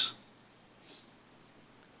wants.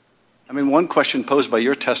 I mean, one question posed by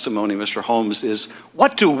your testimony, Mr. Holmes, is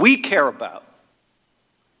what do we care about?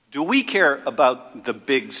 Do we care about the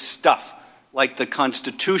big stuff, like the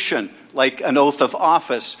Constitution, like an oath of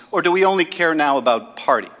office, or do we only care now about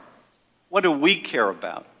party? What do we care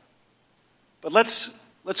about? But let's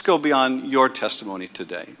go beyond your testimony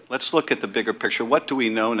today. Let's look at the bigger picture. What do we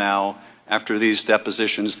know now after these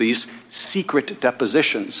depositions, these secret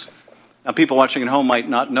depositions? Now, people watching at home might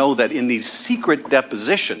not know that in these secret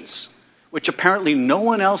depositions, which apparently no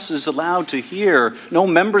one else is allowed to hear, no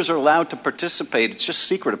members are allowed to participate, it's just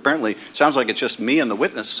secret apparently, sounds like it's just me and the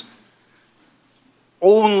witness,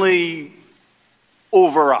 only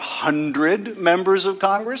over 100 members of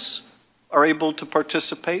Congress are able to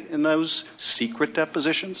participate in those secret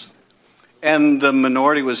depositions. And the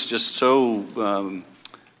minority was just so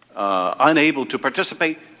unable to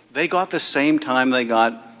participate, they got the same time they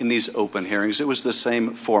got in these open hearings. It was the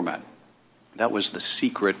same format. That was the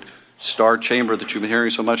secret star chamber that you've been hearing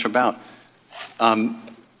so much about.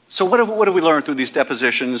 So what have we learned through these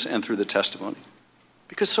depositions and through the testimony?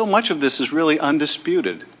 Because so much of this is really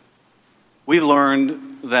undisputed. We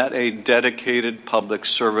learned that a dedicated public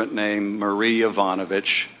servant named Marie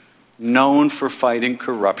Yovanovitch, known for fighting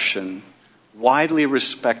corruption, widely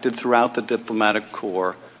respected throughout the diplomatic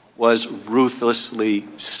corps, was ruthlessly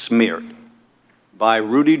smeared by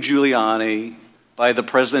Rudy Giuliani, by the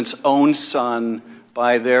president's own son,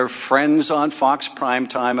 by their friends on Fox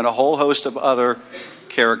Primetime, and a whole host of other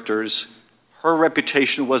characters. Her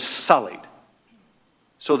reputation was sullied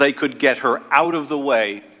so they could get her out of the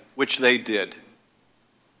way, which they did.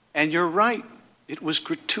 And you're right, it was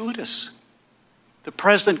gratuitous. The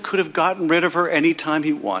president could have gotten rid of her any time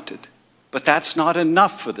he wanted, but that's not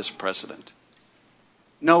enough for this president.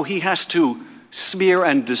 No, he has to smear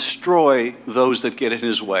and destroy those that get in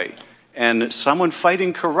his way. And someone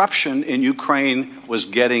fighting corruption in Ukraine was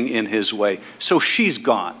getting in his way. So she's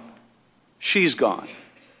gone. She's gone.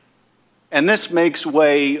 And this makes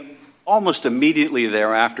way almost immediately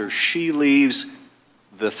thereafter. She leaves,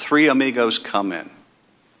 the three amigos come in.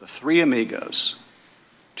 The three amigos,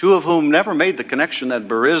 two of whom never made the connection that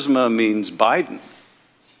Burisma means Biden.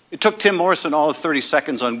 It took Tim Morrison all of 30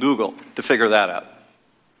 seconds on Google to figure that out.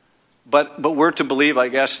 But we're to believe, I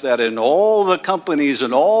guess, that in all the companies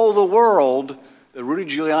in all the world, that Rudy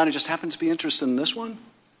Giuliani just happens to be interested in this one?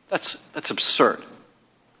 That's absurd.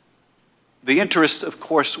 The interest, of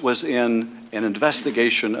course, was in an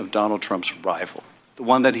investigation of Donald Trump's rival, the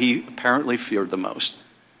one that he apparently feared the most.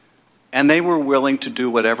 And they were willing to do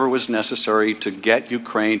whatever was necessary to get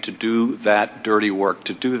Ukraine to do that dirty work,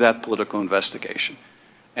 to do that political investigation.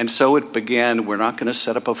 And so it began. We're not going to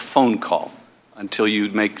set up a phone call until you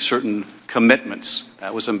make certain commitments.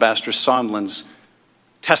 That was Ambassador Sondland's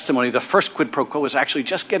testimony. The first quid pro quo was actually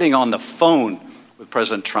just getting on the phone with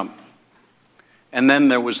President Trump. And then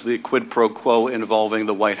there was the quid pro quo involving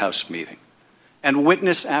the White House meeting. And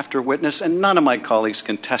witness after witness, and none of my colleagues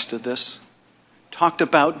contested this, talked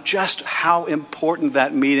about just how important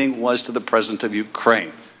that meeting was to the president of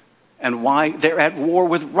Ukraine and why they're at war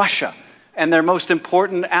with Russia. And their most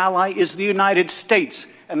important ally is the United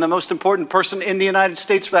States. And the most important person in the United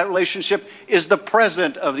States for that relationship is the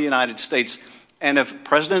president of the United States. And if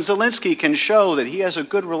President Zelensky can show that he has a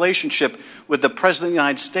good relationship with the president of the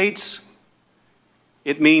United States,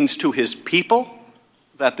 it means to his people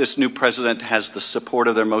that this new president has the support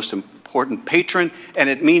of their most important patron, and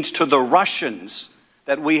it means to the Russians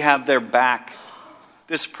that we have their back.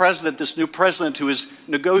 This president, this new president who is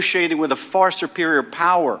negotiating with a far superior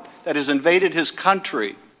power that has invaded his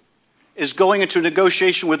country, is going into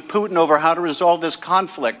negotiation with Putin over how to resolve this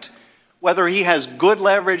conflict. Whether he has good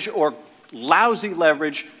leverage or lousy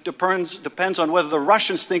leverage depends on whether the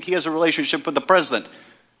Russians think he has a relationship with the president.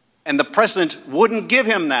 And the president wouldn't give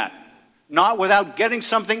him that, not without getting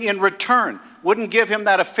something in return, wouldn't give him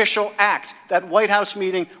that official act, that White House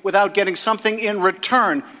meeting, without getting something in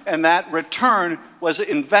return. And that return was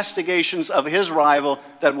investigations of his rival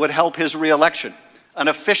that would help his reelection. An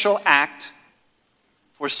official act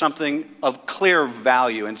for something of clear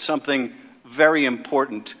value and something very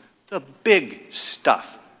important, the big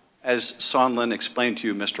stuff, as Sondland explained to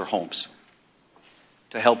you, Mr. Holmes,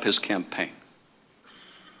 to help his campaign.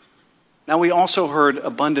 Now, we also heard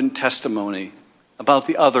abundant testimony about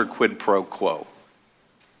the other quid pro quo,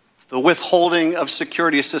 the withholding of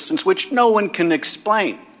security assistance, which no one can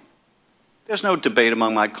explain. There's no debate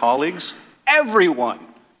among my colleagues. Everyone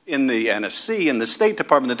in the NSC, in the State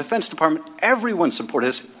Department, the Defense Department, everyone supported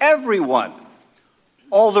this. Everyone.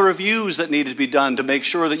 All the reviews that needed to be done to make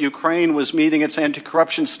sure that Ukraine was meeting its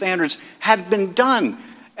anti-corruption standards had been done.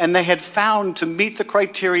 And they had found, to meet the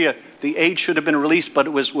criteria, the aid should have been released, but it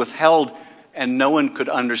was withheld, and no one could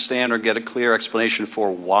understand or get a clear explanation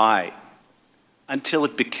for why, until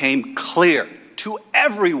it became clear to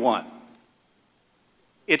everyone.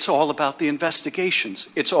 It's all about the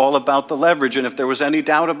investigations. It's all about the leverage. And if there was any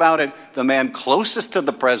doubt about it, the man closest to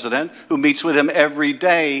the president, who meets with him every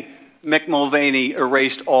day, Mick Mulvaney,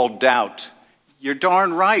 erased all doubt. You're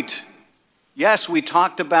darn right. Yes, we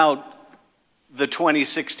talked about the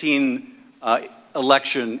 2016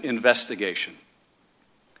 election investigation.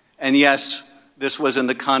 And yes, this was in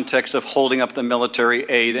the context of holding up the military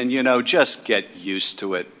aid. And, just get used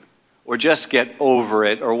to it, or just get over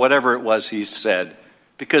it, or whatever it was he said,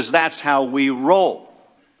 because that's how we roll.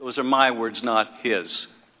 Those are my words, not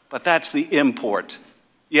his. But that's the import.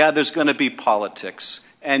 Yeah, there's going to be politics,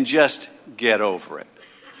 and just get over it.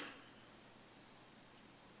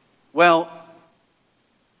 Well,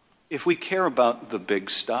 if we care about the big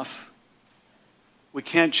stuff, we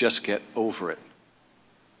can't just get over it.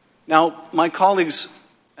 Now, my colleagues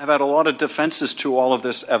have had a lot of defenses to all of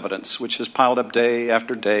this evidence, which has piled up day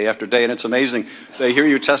after day after day, and it's amazing. They hear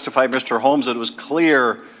you testify, Mr. Holmes, that it was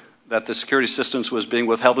clear that the security systems was being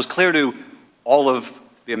withheld. It was clear to all of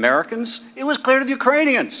the Americans. It was clear to the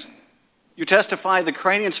Ukrainians. You testify the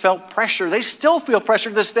Ukrainians felt pressure. They still feel pressure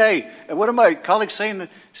to this day. And what do my colleagues say in the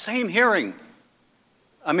same hearing?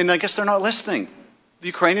 I guess they're not listening. The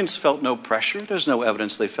Ukrainians felt no pressure. There's no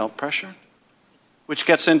evidence they felt pressure. Which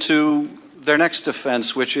gets into their next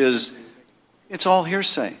defense, which is, it's all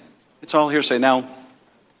hearsay. It's all hearsay. Now,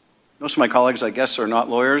 most of my colleagues, I guess, are not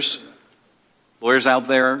lawyers. Lawyers out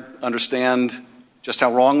there understand just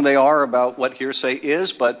how wrong they are about what hearsay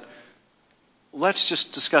is, but let's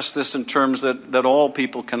just discuss this in terms that all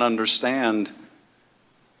people can understand.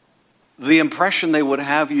 the impression they would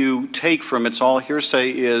have you take from it's all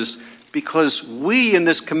hearsay is because we in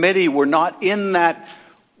this committee were not in that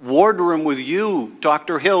wardroom with you,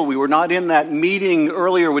 Dr. Hill. We were not in that meeting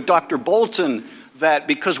earlier with Dr. Bolton, that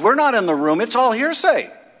because we're not in the room, it's all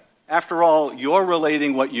hearsay. After all, you're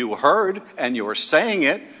relating what you heard and you're saying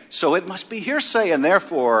it, so it must be hearsay, and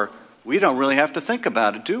therefore we don't really have to think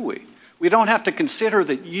about it, do we? We don't have to consider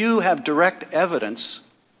that you have direct evidence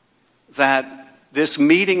that this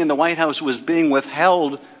meeting in the White House was being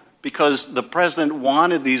withheld because the president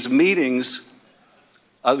wanted these meetings,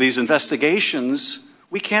 these investigations.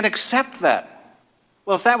 We can't accept that.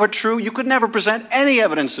 Well, if that were true, you could never present any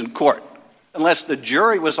evidence in court unless the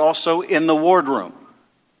jury was also in the wardroom.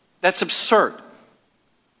 That's absurd.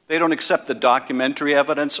 They don't accept the documentary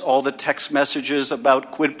evidence, all the text messages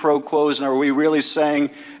about quid pro quos, and are we really saying,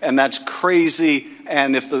 and that's crazy,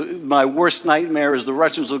 and if my worst nightmare is the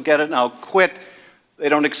Russians will get it and I'll quit. They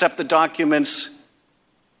don't accept the documents,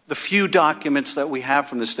 the few documents that we have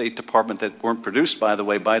from the State Department that weren't produced, by the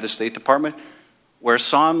way, by the State Department, where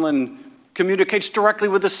Sondland communicates directly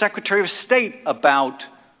with the Secretary of State about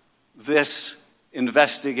this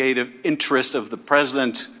investigative interest of the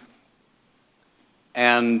president.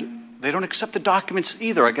 And they don't accept the documents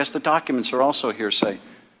either. I guess the documents are also hearsay.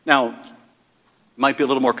 Now, it might be a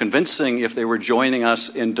little more convincing if they were joining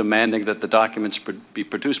us in demanding that the documents be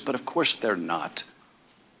produced, but of course they're not.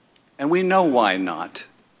 And we know why not.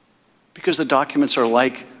 Because the documents are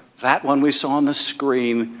like that one we saw on the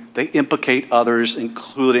screen. They implicate others,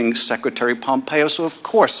 including Secretary Pompeo. So of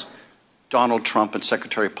course, Donald Trump and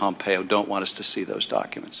Secretary Pompeo don't want us to see those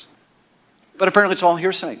documents. But apparently it's all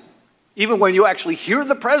hearsay. Even when you actually hear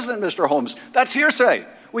the president, Mr. Holmes, that's hearsay.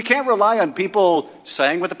 We can't rely on people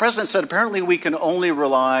saying what the president said. Apparently we can only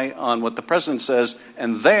rely on what the president says,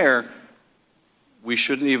 and there, we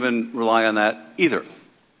shouldn't even rely on that either.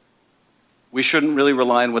 We shouldn't really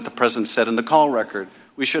rely on what the president said in the call record.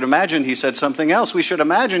 We should imagine he said something else. We should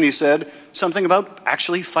imagine he said something about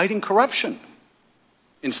actually fighting corruption,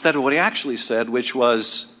 instead of what he actually said, which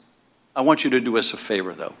was, I want you to do us a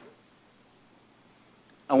favor, though.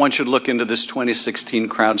 I want you to look into this 2016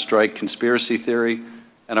 CrowdStrike conspiracy theory,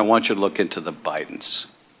 and I want you to look into the Bidens.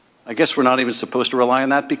 I guess we're not even supposed to rely on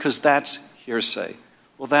that because that's hearsay.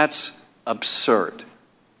 Well, that's absurd.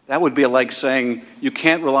 That would be like saying you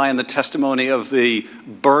can't rely on the testimony of the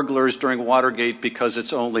burglars during Watergate because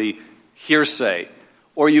it's only hearsay.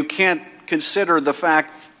 Or you can't consider the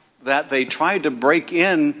fact that they tried to break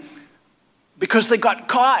in because they got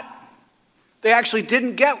caught. They actually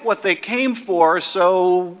didn't get what they came for,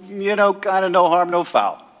 so, kind of no harm, no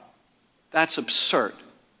foul. That's absurd.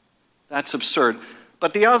 That's absurd.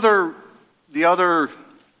 But the other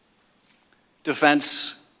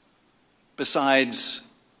defense, besides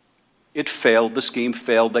it failed, the scheme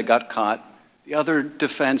failed, they got caught, the other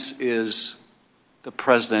defense is the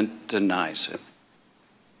president denies it.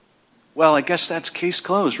 Well, I guess that's case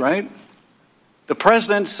closed, right? The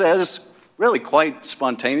president says, really quite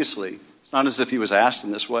spontaneously, it's not as if he was asked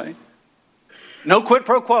in this way, no quid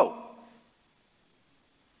pro quo.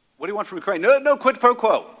 What do you want from Ukraine? No quid pro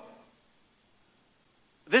quo.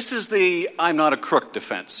 This is the I'm not a crook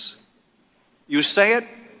defense. You say it,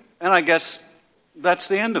 and I guess that's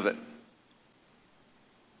the end of it.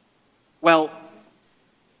 Well,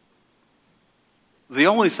 the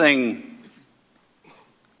only thing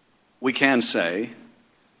we can say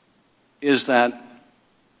is that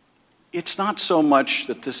it's not so much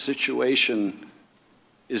that this situation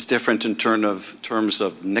is different in terms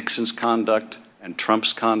of Nixon's conduct and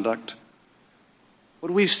Trump's conduct.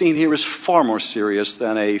 What we've seen here is far more serious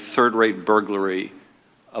than a third-rate burglary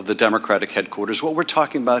of the Democratic headquarters. What we're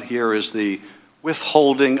talking about here is the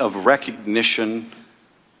withholding of recognition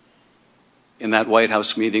in that White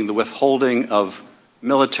House meeting, the withholding of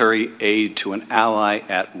military aid to an ally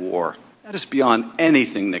at war. That is beyond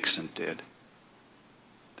anything Nixon did.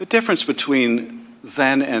 The difference between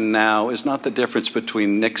then and now is not the difference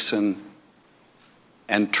between Nixon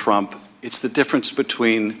and Trump. It's the difference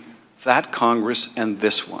between that Congress and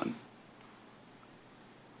this one.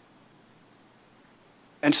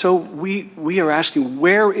 And so we are asking,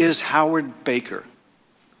 where is Howard Baker?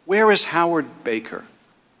 Where is Howard Baker?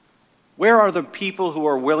 Where are the people who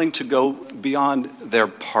are willing to go beyond their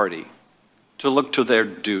party, to look to their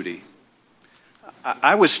duty?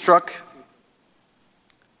 I was struck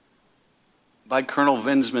by Colonel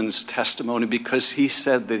Vinsman's testimony because he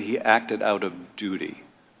said that he acted out of duty.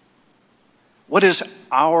 What is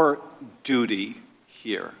our duty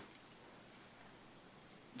here?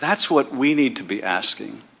 That's what we need to be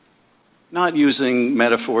asking, not using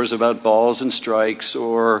metaphors about balls and strikes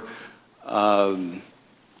or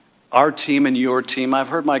our team and your team. I've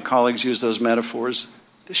heard my colleagues use those metaphors.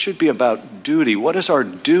 This should be about duty. What is our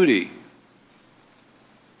duty?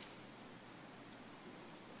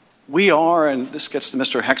 We are, and this gets to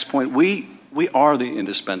Mr. Heck's point, we are the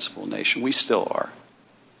indispensable nation. We still are.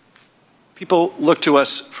 People look to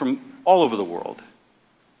us from all over the world.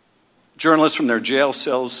 Journalists from their jail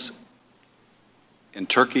cells in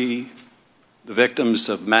Turkey, the victims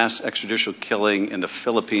of mass extrajudicial killing in the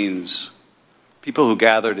Philippines, people who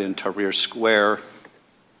gathered in Tahrir Square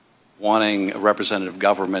wanting a representative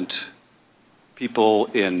government, people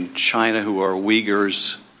in China who are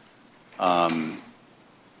Uyghurs,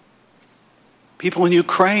 people in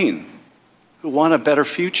Ukraine who want a better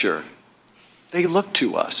future. They look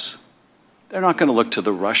to us. They're not going to look to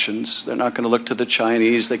the Russians. They're not going to look to the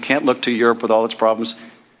Chinese. They can't look to Europe with all its problems.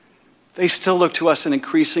 They still look to us, and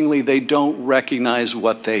increasingly they don't recognize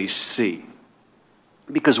what they see.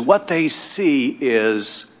 Because what they see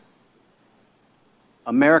is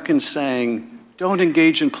Americans saying, don't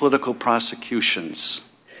engage in political prosecutions.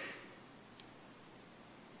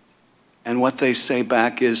 And what they say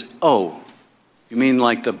back is, oh, you mean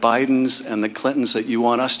like the Bidens and the Clintons that you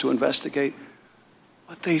want us to investigate?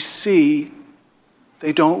 What they see,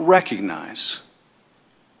 they don't recognize.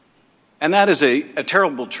 And that is a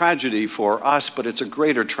terrible tragedy for us, but it's a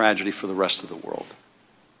greater tragedy for the rest of the world.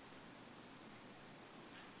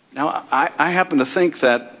 Now, I happen to think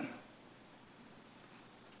that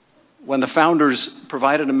when the founders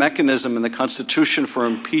provided a mechanism in the Constitution for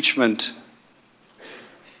impeachment,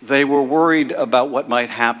 they were worried about what might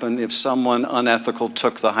happen if someone unethical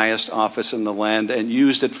took the highest office in the land and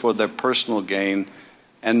used it for their personal gain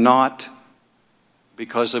and not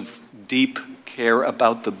because of deep care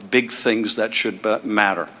about the big things that should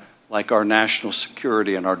matter, like our national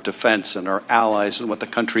security and our defense and our allies and what the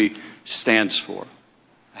country stands for.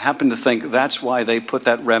 I happen to think that's why they put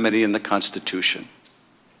that remedy in the Constitution.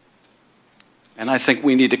 And I think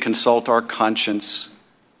we need to consult our conscience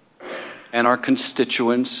and our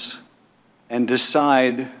constituents and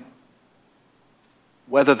decide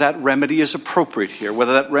whether that remedy is appropriate here,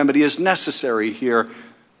 whether that remedy is necessary here.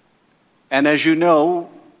 And as you know,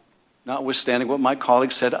 notwithstanding what my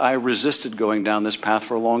colleague said, I resisted going down this path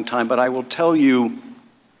for a long time, but I will tell you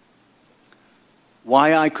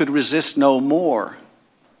why I could resist no more.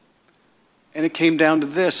 And it came down to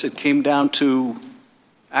this. It came down to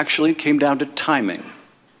timing.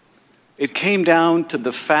 It came down to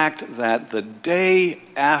the fact that the day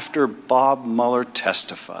after Bob Mueller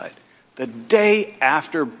testified, that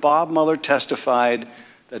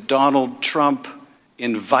Donald Trump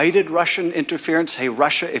invited Russian interference. Hey,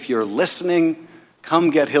 Russia, if you're listening, come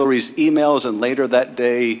get Hillary's emails. And later that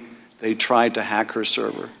day, they tried to hack her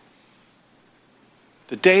server.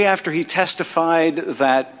 The day after he testified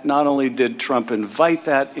that not only did Trump invite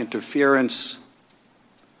that interference,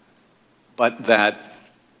 but that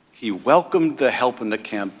he welcomed the help in the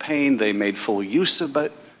campaign, they made full use of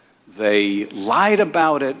it, they lied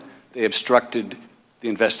about it, they obstructed the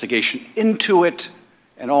investigation into it,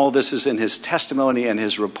 and all this is in his testimony and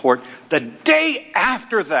his report. The day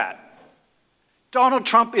after that, Donald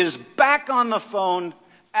Trump is back on the phone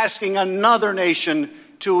asking another nation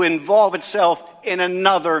to involve itself in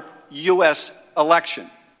another U.S. election.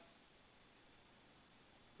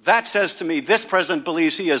 That says to me, this president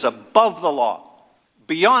believes he is above the law,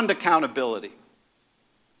 beyond accountability.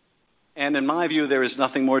 And in my view, there is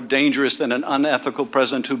nothing more dangerous than an unethical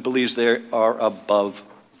president who believes they are above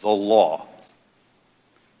the law.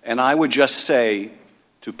 And I would just say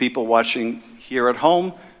to people watching here at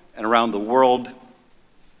home and around the world,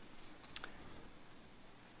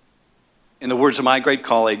 in the words of my great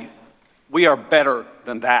colleague, we are better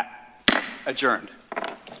than that. Adjourned.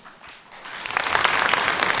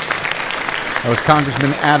 That was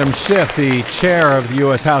Congressman Adam Schiff, the chair of the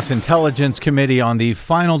U.S. House Intelligence Committee, on the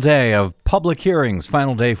final day of public hearings,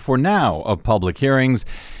 final day for now of public hearings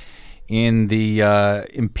in the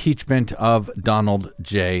impeachment of Donald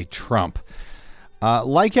J. Trump.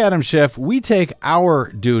 Like Adam Schiff, we take our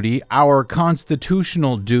duty, our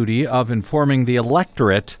constitutional duty of informing the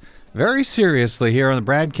electorate very seriously here on the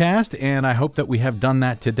BradCast, and I hope that we have done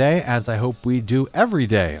that today, as I hope we do every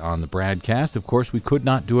day on the BradCast. Of course, we could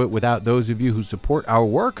not do it without those of you who support our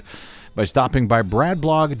work by stopping by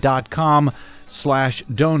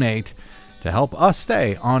bradblog.com/donate to help us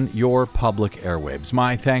stay on your public airwaves.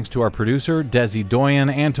 My thanks to our producer, Desi Doyen,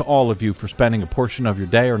 and to all of you for spending a portion of your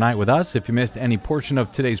day or night with us. If you missed any portion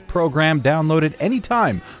of today's program, download it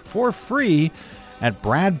anytime for free at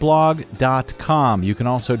bradblog.com. You can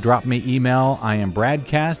also drop me email. I am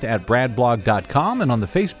BradCast at bradblog.com, and on the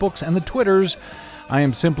Facebooks and the Twitters, I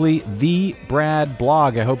am simply The Brad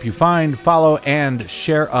Blog. I hope you find, follow, and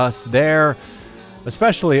share us there,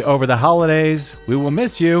 especially over the holidays. We will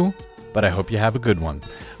miss you, but I hope you have a good one.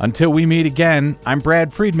 Until we meet again, I'm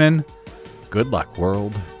Brad Friedman. Good luck,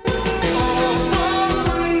 world.